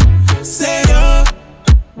 Say yo,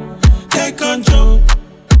 take control.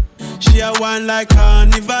 She a wine like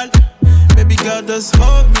carnival. Baby girl, just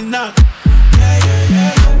hold me now.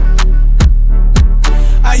 Yeah.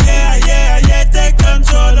 Ah yeah, take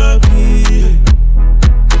control of me.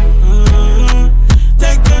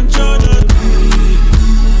 Take control of me.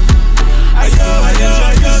 Ah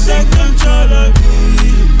yo, take control of me.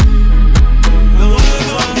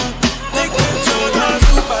 Take control of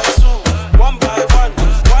 2 by 2, 1 by 1.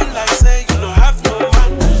 One like say you don't have no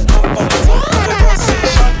man. Pump up like a gas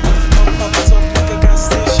station. Pump up like a gas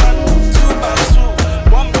station. 2 by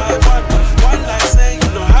 2, 1 by 1. One like say you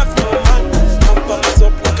don't have no man. Pump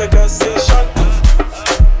up like a gas station.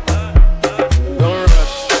 Don't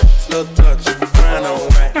rush, slow touch, grind on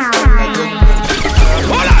right.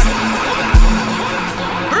 Hold on.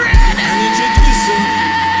 Introduce him.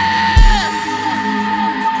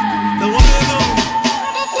 The one and only.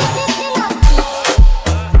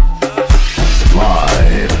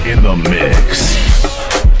 Live in the mix.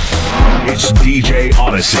 It's DJ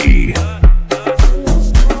Odyssey.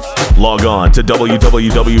 Log on to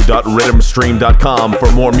www.rhythmstream.com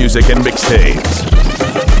for more music and mixtapes.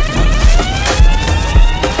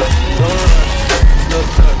 Slow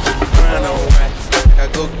touch, grind on right. I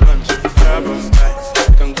go punch, grab him back. I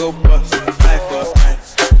can go bust, life for night.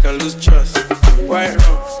 I can lose trust. White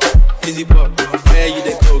rum, easy pop. Where you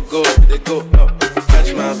they go up.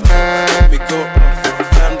 Catch my vibe, we go up.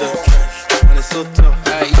 I'm the cash, and it's so tough.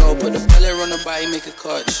 Alright, yo, put the belly on the body, make a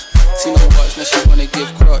catch. See no watch, now she wanna give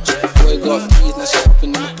crutch. Boy got peas, now she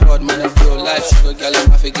hopping in the pod. Man, in real life, sugar gal, I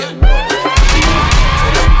forget what. Tell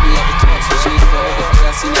her we have a talk, so she need to go over there. I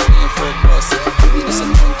seen her waiting for a bus. Maybe this a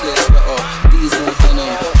non-clear sweater. These no denim, I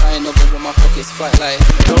ain't never with my pockets fight like.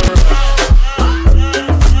 Don't run,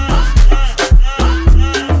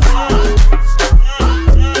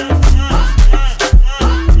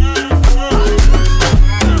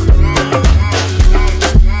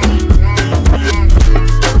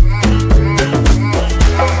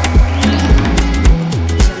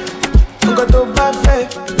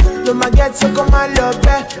 come and love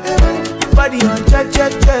that. Body on cha.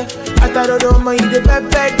 I thought I don't mind the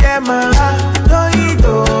pepe them. No, you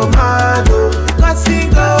don't matter. Cause he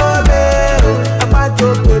go there. I'm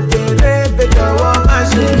to put the red, I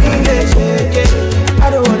should be shake. I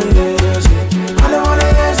don't wanna hear you shake. I don't wanna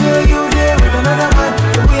hear you there with another man.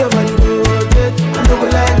 We have money to rotate. I don't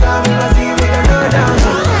like I'm gonna see with another man.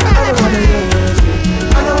 I don't wanna hear you shake.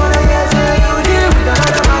 I don't wanna hear you there with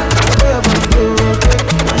another man. We have money to rotate.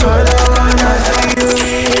 I don't wanna see you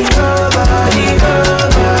with nobody.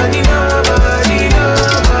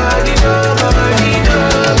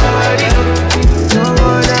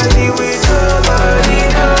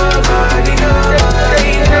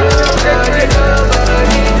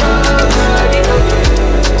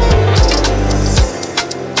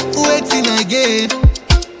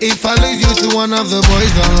 If I lose you to one of the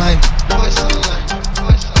boys online,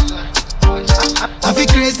 I feel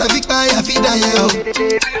crazy, I feel cry, I feel die.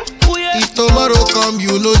 If tomorrow come,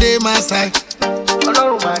 you know they my side. Check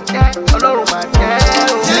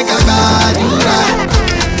a badura,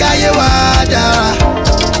 Kaye Wadara,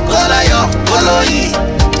 Kolayo, Koloi,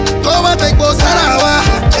 Koma Tekbo Sarawa.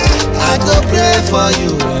 I go pray for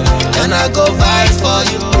you, and I go fight for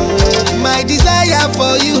you. My desire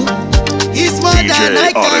for you. It's more than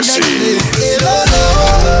I can explain.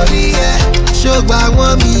 Shogba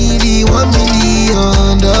 $1 million, $1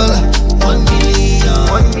 million.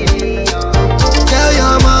 Tell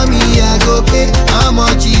your mommy I go pay. How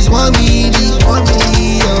much is $1 million? $1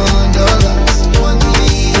 million.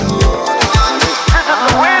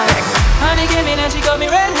 Honey came in and she got me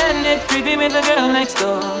red-handed, creepy with the girl next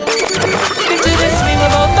door. Picture this, we were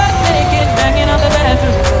both butt naked, banging on the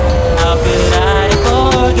bathroom door. How could I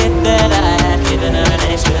forget that I had given her an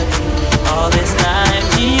extra key? All this time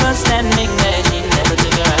she was standing there, she never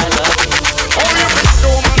took her eyes off me. Oh, you do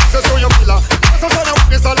man, so you killer. So you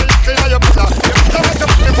witness a little thing on your pillar. You have to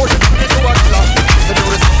push it into a killer. So do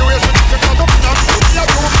the situation, you can't open up. You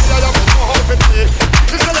do killer, you put no hope in me.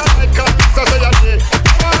 She say you like her, so say you need.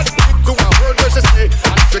 I'm not to a word where she say.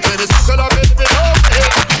 And she tell me so love it, me okay.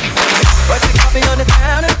 But she caught me on the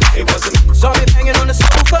counter. It wasn't me. Saw me banging on the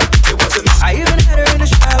sofa. It wasn't me. I even had her in the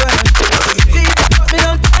shower. It wasn't me. She even caught me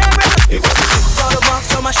on camera. It wasn't me. Saw the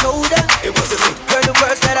marks on my shoulder. It wasn't me. Heard the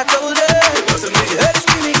words that I told her. It wasn't me. Heard her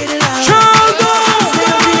screaming, getting loud.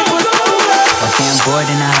 Okay, I'm bored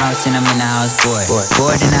in the house and I'm in the house bored.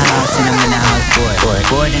 Bored in the house and I'm in the house bored.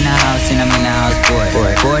 Bored in the house and I'm in the house bored.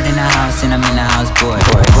 Bored in the house and I'm in the house bored.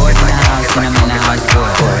 Bored in the house and I'm in the house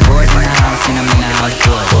bored. Bored in the house and I'm in the house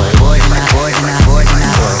bored. Bored in the bored in the bored in the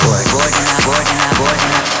bored in the bored in the bored in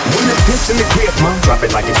the. When the pimp's in the crib, mom, drop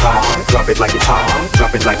it like it's hot. Drop it like it's hot.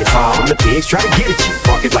 Drop it like it's hot. When the pigs try to get at you,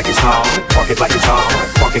 park it like it's hot. Park it like it's hot.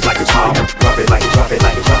 Park it like it's hot. Drop it like it, drop it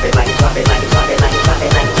like it, drop it like it, drop it like it, drop it like it, drop it like it, drop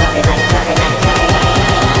it like it, drop it like it.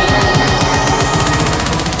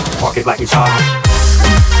 Park it like it's hot.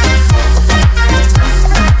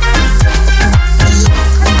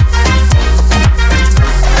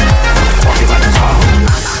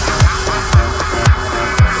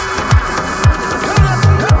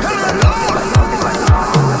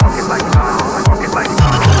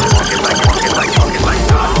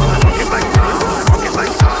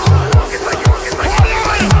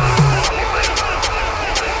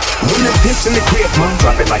 In the crib, mom,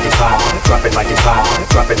 drop it like it's hot. Drop it like it's hot.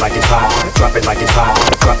 Drop it like it's hot. Drop it like it's hot.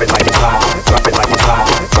 Drop it like it's hot. Drop it like it's hot.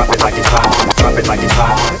 Drop it like it's hot. Drop it like it's hot. Drop it like it's hot.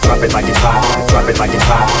 Drop it like it's hot. Drop it like it's hot. Drop it like it's hot.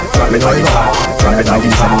 Drop it like it's hot. Drop it like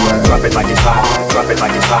it's hot. Drop it like it's hot. Drop it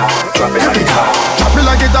like it's hot. Drop it like it's hot.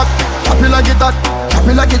 Drop it like it. Drop it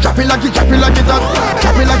like it. Drop it like it's hot. Drop it like it's hot.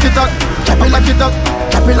 Drop it like it's hot. Drop it like it.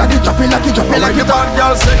 Drop it like it. Drop it like it. Bad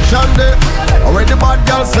girl section there. Already bad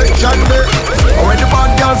girl section there. Already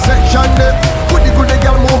bad girl section there. Good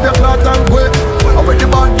girl move your flat and quick. Already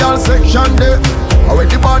bad girl section there.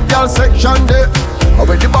 Already bad girl section there.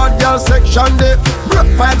 Already bad girl section there.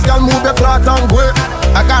 Vibes girl move your flat and quick.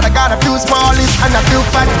 I got a few smallies and a few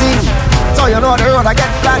fat things. So you know the road I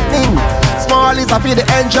get flattening. Smallies I feel the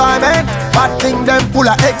enjoyment. Fat thing them full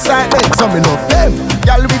of excitement. So me love them.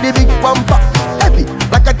 Girl with the big bumper. Heavy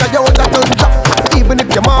like a Toyota Tundra. Even if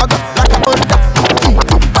you're maga like a Honda.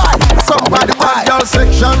 Somebody bad girl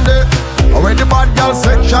section there. Already bad girl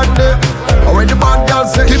section there. Already bad girl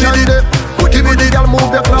section there. Give me the girl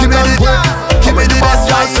move your clock and quick. Give me the bad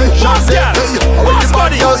girl section there. Already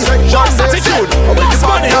bad girl section there. Already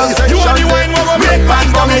bad girl section there. You want the wine when we make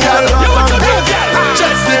fans come here. You want to do girl.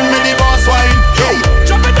 Just give me the boss wine.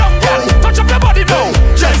 Drop it down girl. Touch up your body now.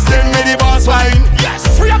 Just give me the boss wine. Yes.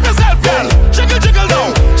 Free up yourself girl. Jiggle jiggle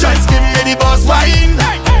now. Just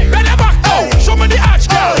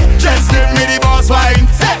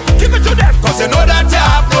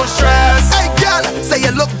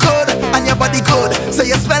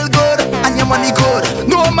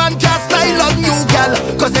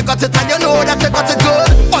you got it and you know that you got it good.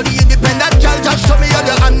 All the independent girl, just show me on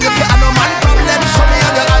your hand. If you have no man problem, show me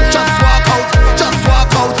on your hand. Just walk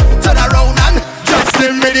out, turn around and just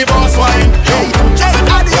give me the boss wine. Hey, Jay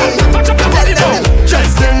Addy, tell them,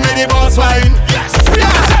 just give me the boss wine. Yes, just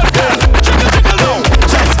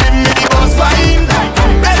give me the boss wine.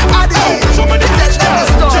 Hey, Addy, tell them, just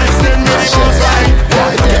give me the boss wine.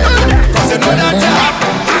 Cause you know that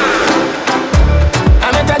I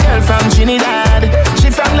met a girl from Trinidad. She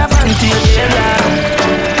from La Frontier area.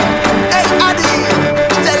 Hey, Addy,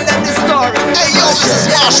 tell them the story. Hey, yo, this is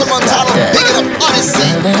Marshall Montano. Pick it up, honestly.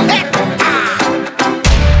 Hey.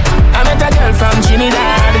 I met a girl from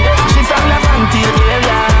Trinidad. She from La Frontier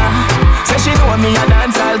area. Say she know me a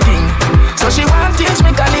dancehall king, so she want teach me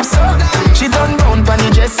calypso. She done round pon the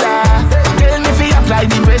dresser. Tell me fi apply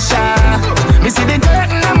the pressure. Me see the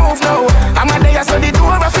curtain a move now. I'm a there so the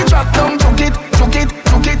door a fi drop down. Took it.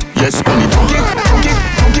 Yes, honey, took it.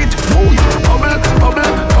 Ooh, bubble.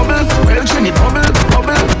 Well, Trini, bubble, a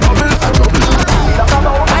trouble.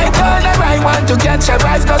 I told her I want to catch a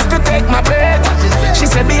rise just to take my breath. She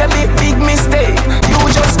said, be a big mistake. You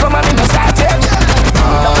just come and me start it.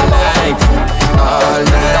 All night.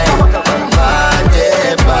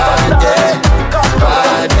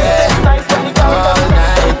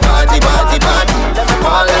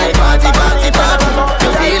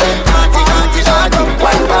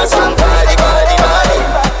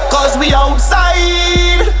 Cause we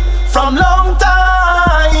outside from long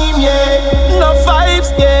time, yeah. No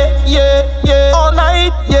vibes, yeah. All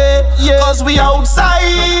night, yeah. Cause we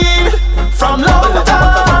outside from long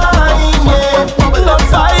time, yeah. No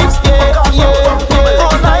vibes, yeah.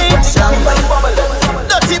 All night.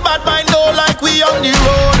 Dirty bad mind don't like we on the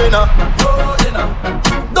road, you know.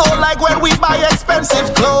 Don't like when we buy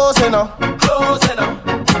expensive clothes, you know.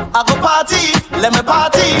 I go party, let me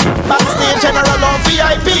party. Backstage general on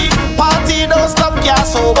VIP. Party don't stop, yeah,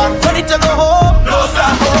 sober. Ready to go home, no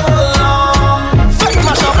stop, hold on. Fuck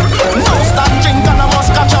my shop, no stop, drink and I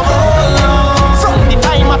must catch up, hold on. From the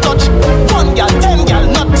time I touch, 1 girl, 10 girl,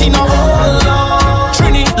 not enough, hold on.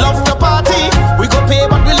 Trini love the party. We go pay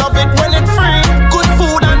but we love it when it's free. Good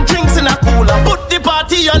food and drinks in a cooler. Put the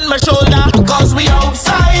party on my shoulder. Cause we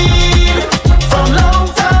outside from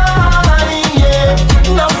long time, yeah.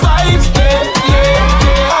 No vibes,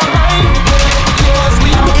 yeah. All night, yeah. Cause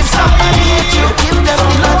we outside. You give them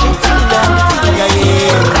logic to them,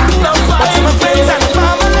 yeah. No vibes, to my friends and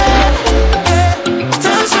family.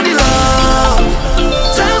 Thanks for the love.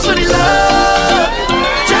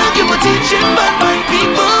 Thank you for teaching bad mind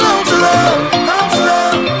people how to love.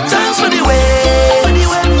 Thanks for the way.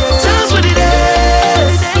 Thanks for the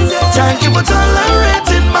days. Thank you for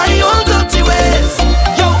tolerating my own dirty ways.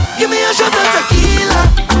 Yo, give me a shot of tequila.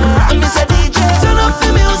 And me say DJ, turn up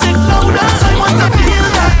the music louder. I want to feel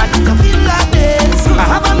that. I need to feel like this. I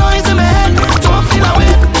have a noise in my head. Don't feel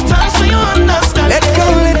away. Thanks for your understanding. Let go.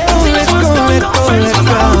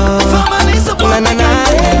 Family support.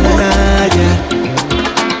 Yeah.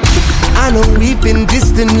 I know we've been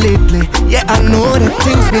distant lately. Yeah, I know that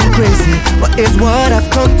things been crazy, but it's what I've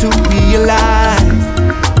come to realize.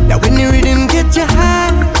 That when the rhythm get you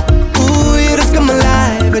high, ooh, you just come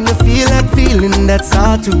alive. And you feel that feeling that's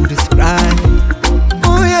hard to describe.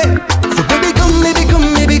 Oh yeah. So baby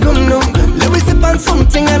come down. Let me sip on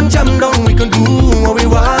something and jam down. We can do what we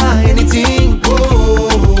want, anything.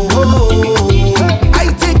 I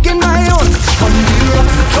taking my own on the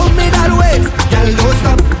rocks. Show me that way, girl, don't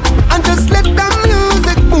stop. And just let the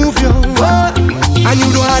music move you. And you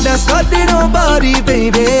don't have to study nobody,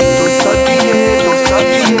 baby. Don't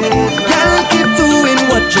study. Girl, keep doing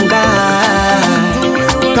what you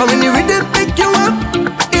like. Come when the rhythm pick you up,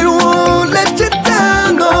 it won't let you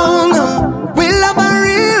down, no. We'll have a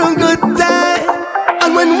real good time.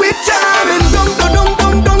 And when we jamming, dum,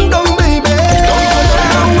 baby.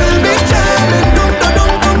 We'll be jamming, dum,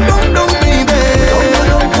 baby.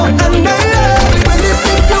 And I love it when they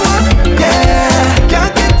pick you up, yeah.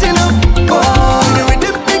 Can't get enough. Oh, the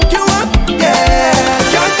rhythm pick you up, yeah.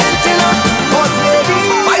 Can't get enough. Boss lady,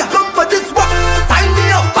 I come for this walk. Sign me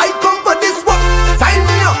up. I come for this walk. Sign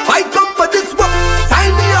me up. I come for this walk.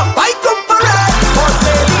 Sign me up. I come for it. Boss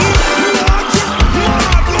lady.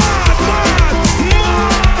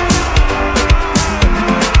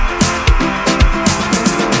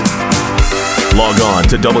 Log on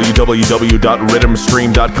to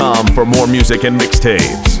www.rhythmstream.com for more music and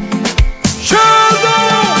mixtapes.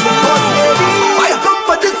 I come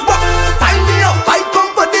for this walk. Sign me up. I come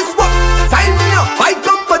for this walk. Sign me up. I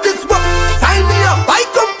come for this walk. Sign me up. I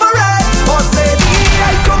come for it. Boss lady,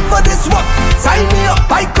 I come for this walk. Sign me up.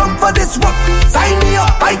 I come for this walk. Sign me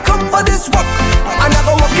up. I come for this walk. I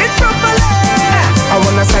never walk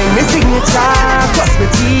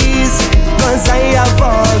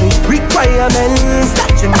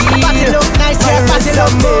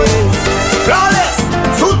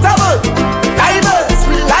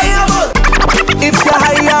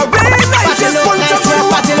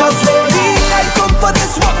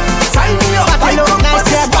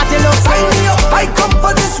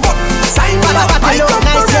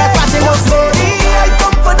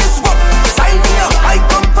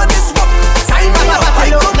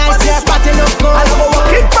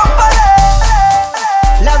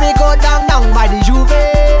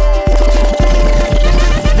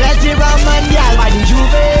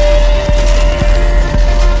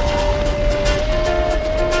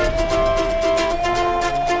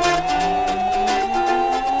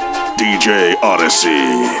DJ Odyssey.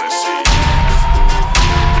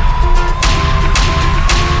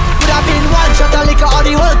 Been one shot of liquor or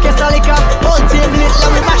the whole case of liquor. Whole team lit,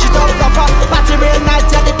 let me mash it up, proper. Party real nice,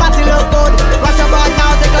 yeah, the party look good. What about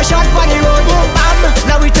now, take a shot for the road. Boom, bam,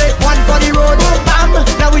 now we take one for the road. Boom, bam,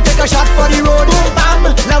 now we take a shot for the road. Boom, bam,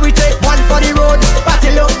 now we take one for the road.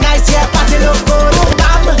 Party look nice, yeah, party look good. Boom,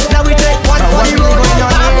 bam, now we take one for the road. Boom,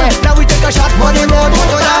 bam, now we take a shot for the road.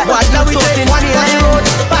 Now we take one for the road.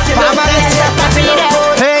 Party look nice, yeah, party look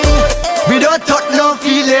good. Hey, we don't talk no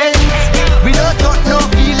feelings. We don't talk no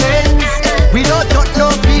feelings. We don't talk no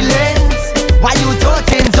feelings. Why you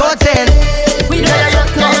talking? We don't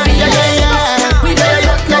talk no feelings. We don't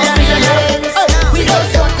talk no feelings. We don't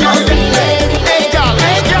talk no feelings. Hey girl,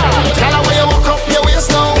 tell her where you walk up your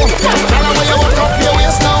waist now. Tell her where you walk up your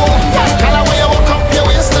waist now. Tell her where you walk up your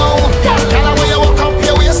waist now. Tell her where you walk up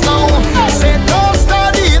your waist now. Say don't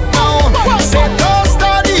start it now. Say don't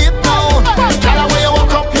start it now. Tell her where you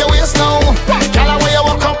walk up your waist now. Tell her where you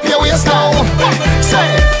walk up your waist now.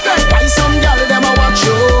 Say. Why some girl them a watch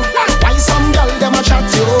you? Why some girl them a chat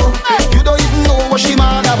you? You don't even know what she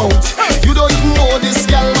mad about. You don't even know this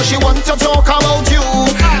girl what she want to talk about you.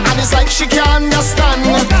 And it's like she can't understand.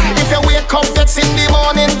 If you wake up vex in the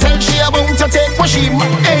morning, tell she about to take what she.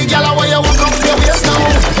 Hey girl,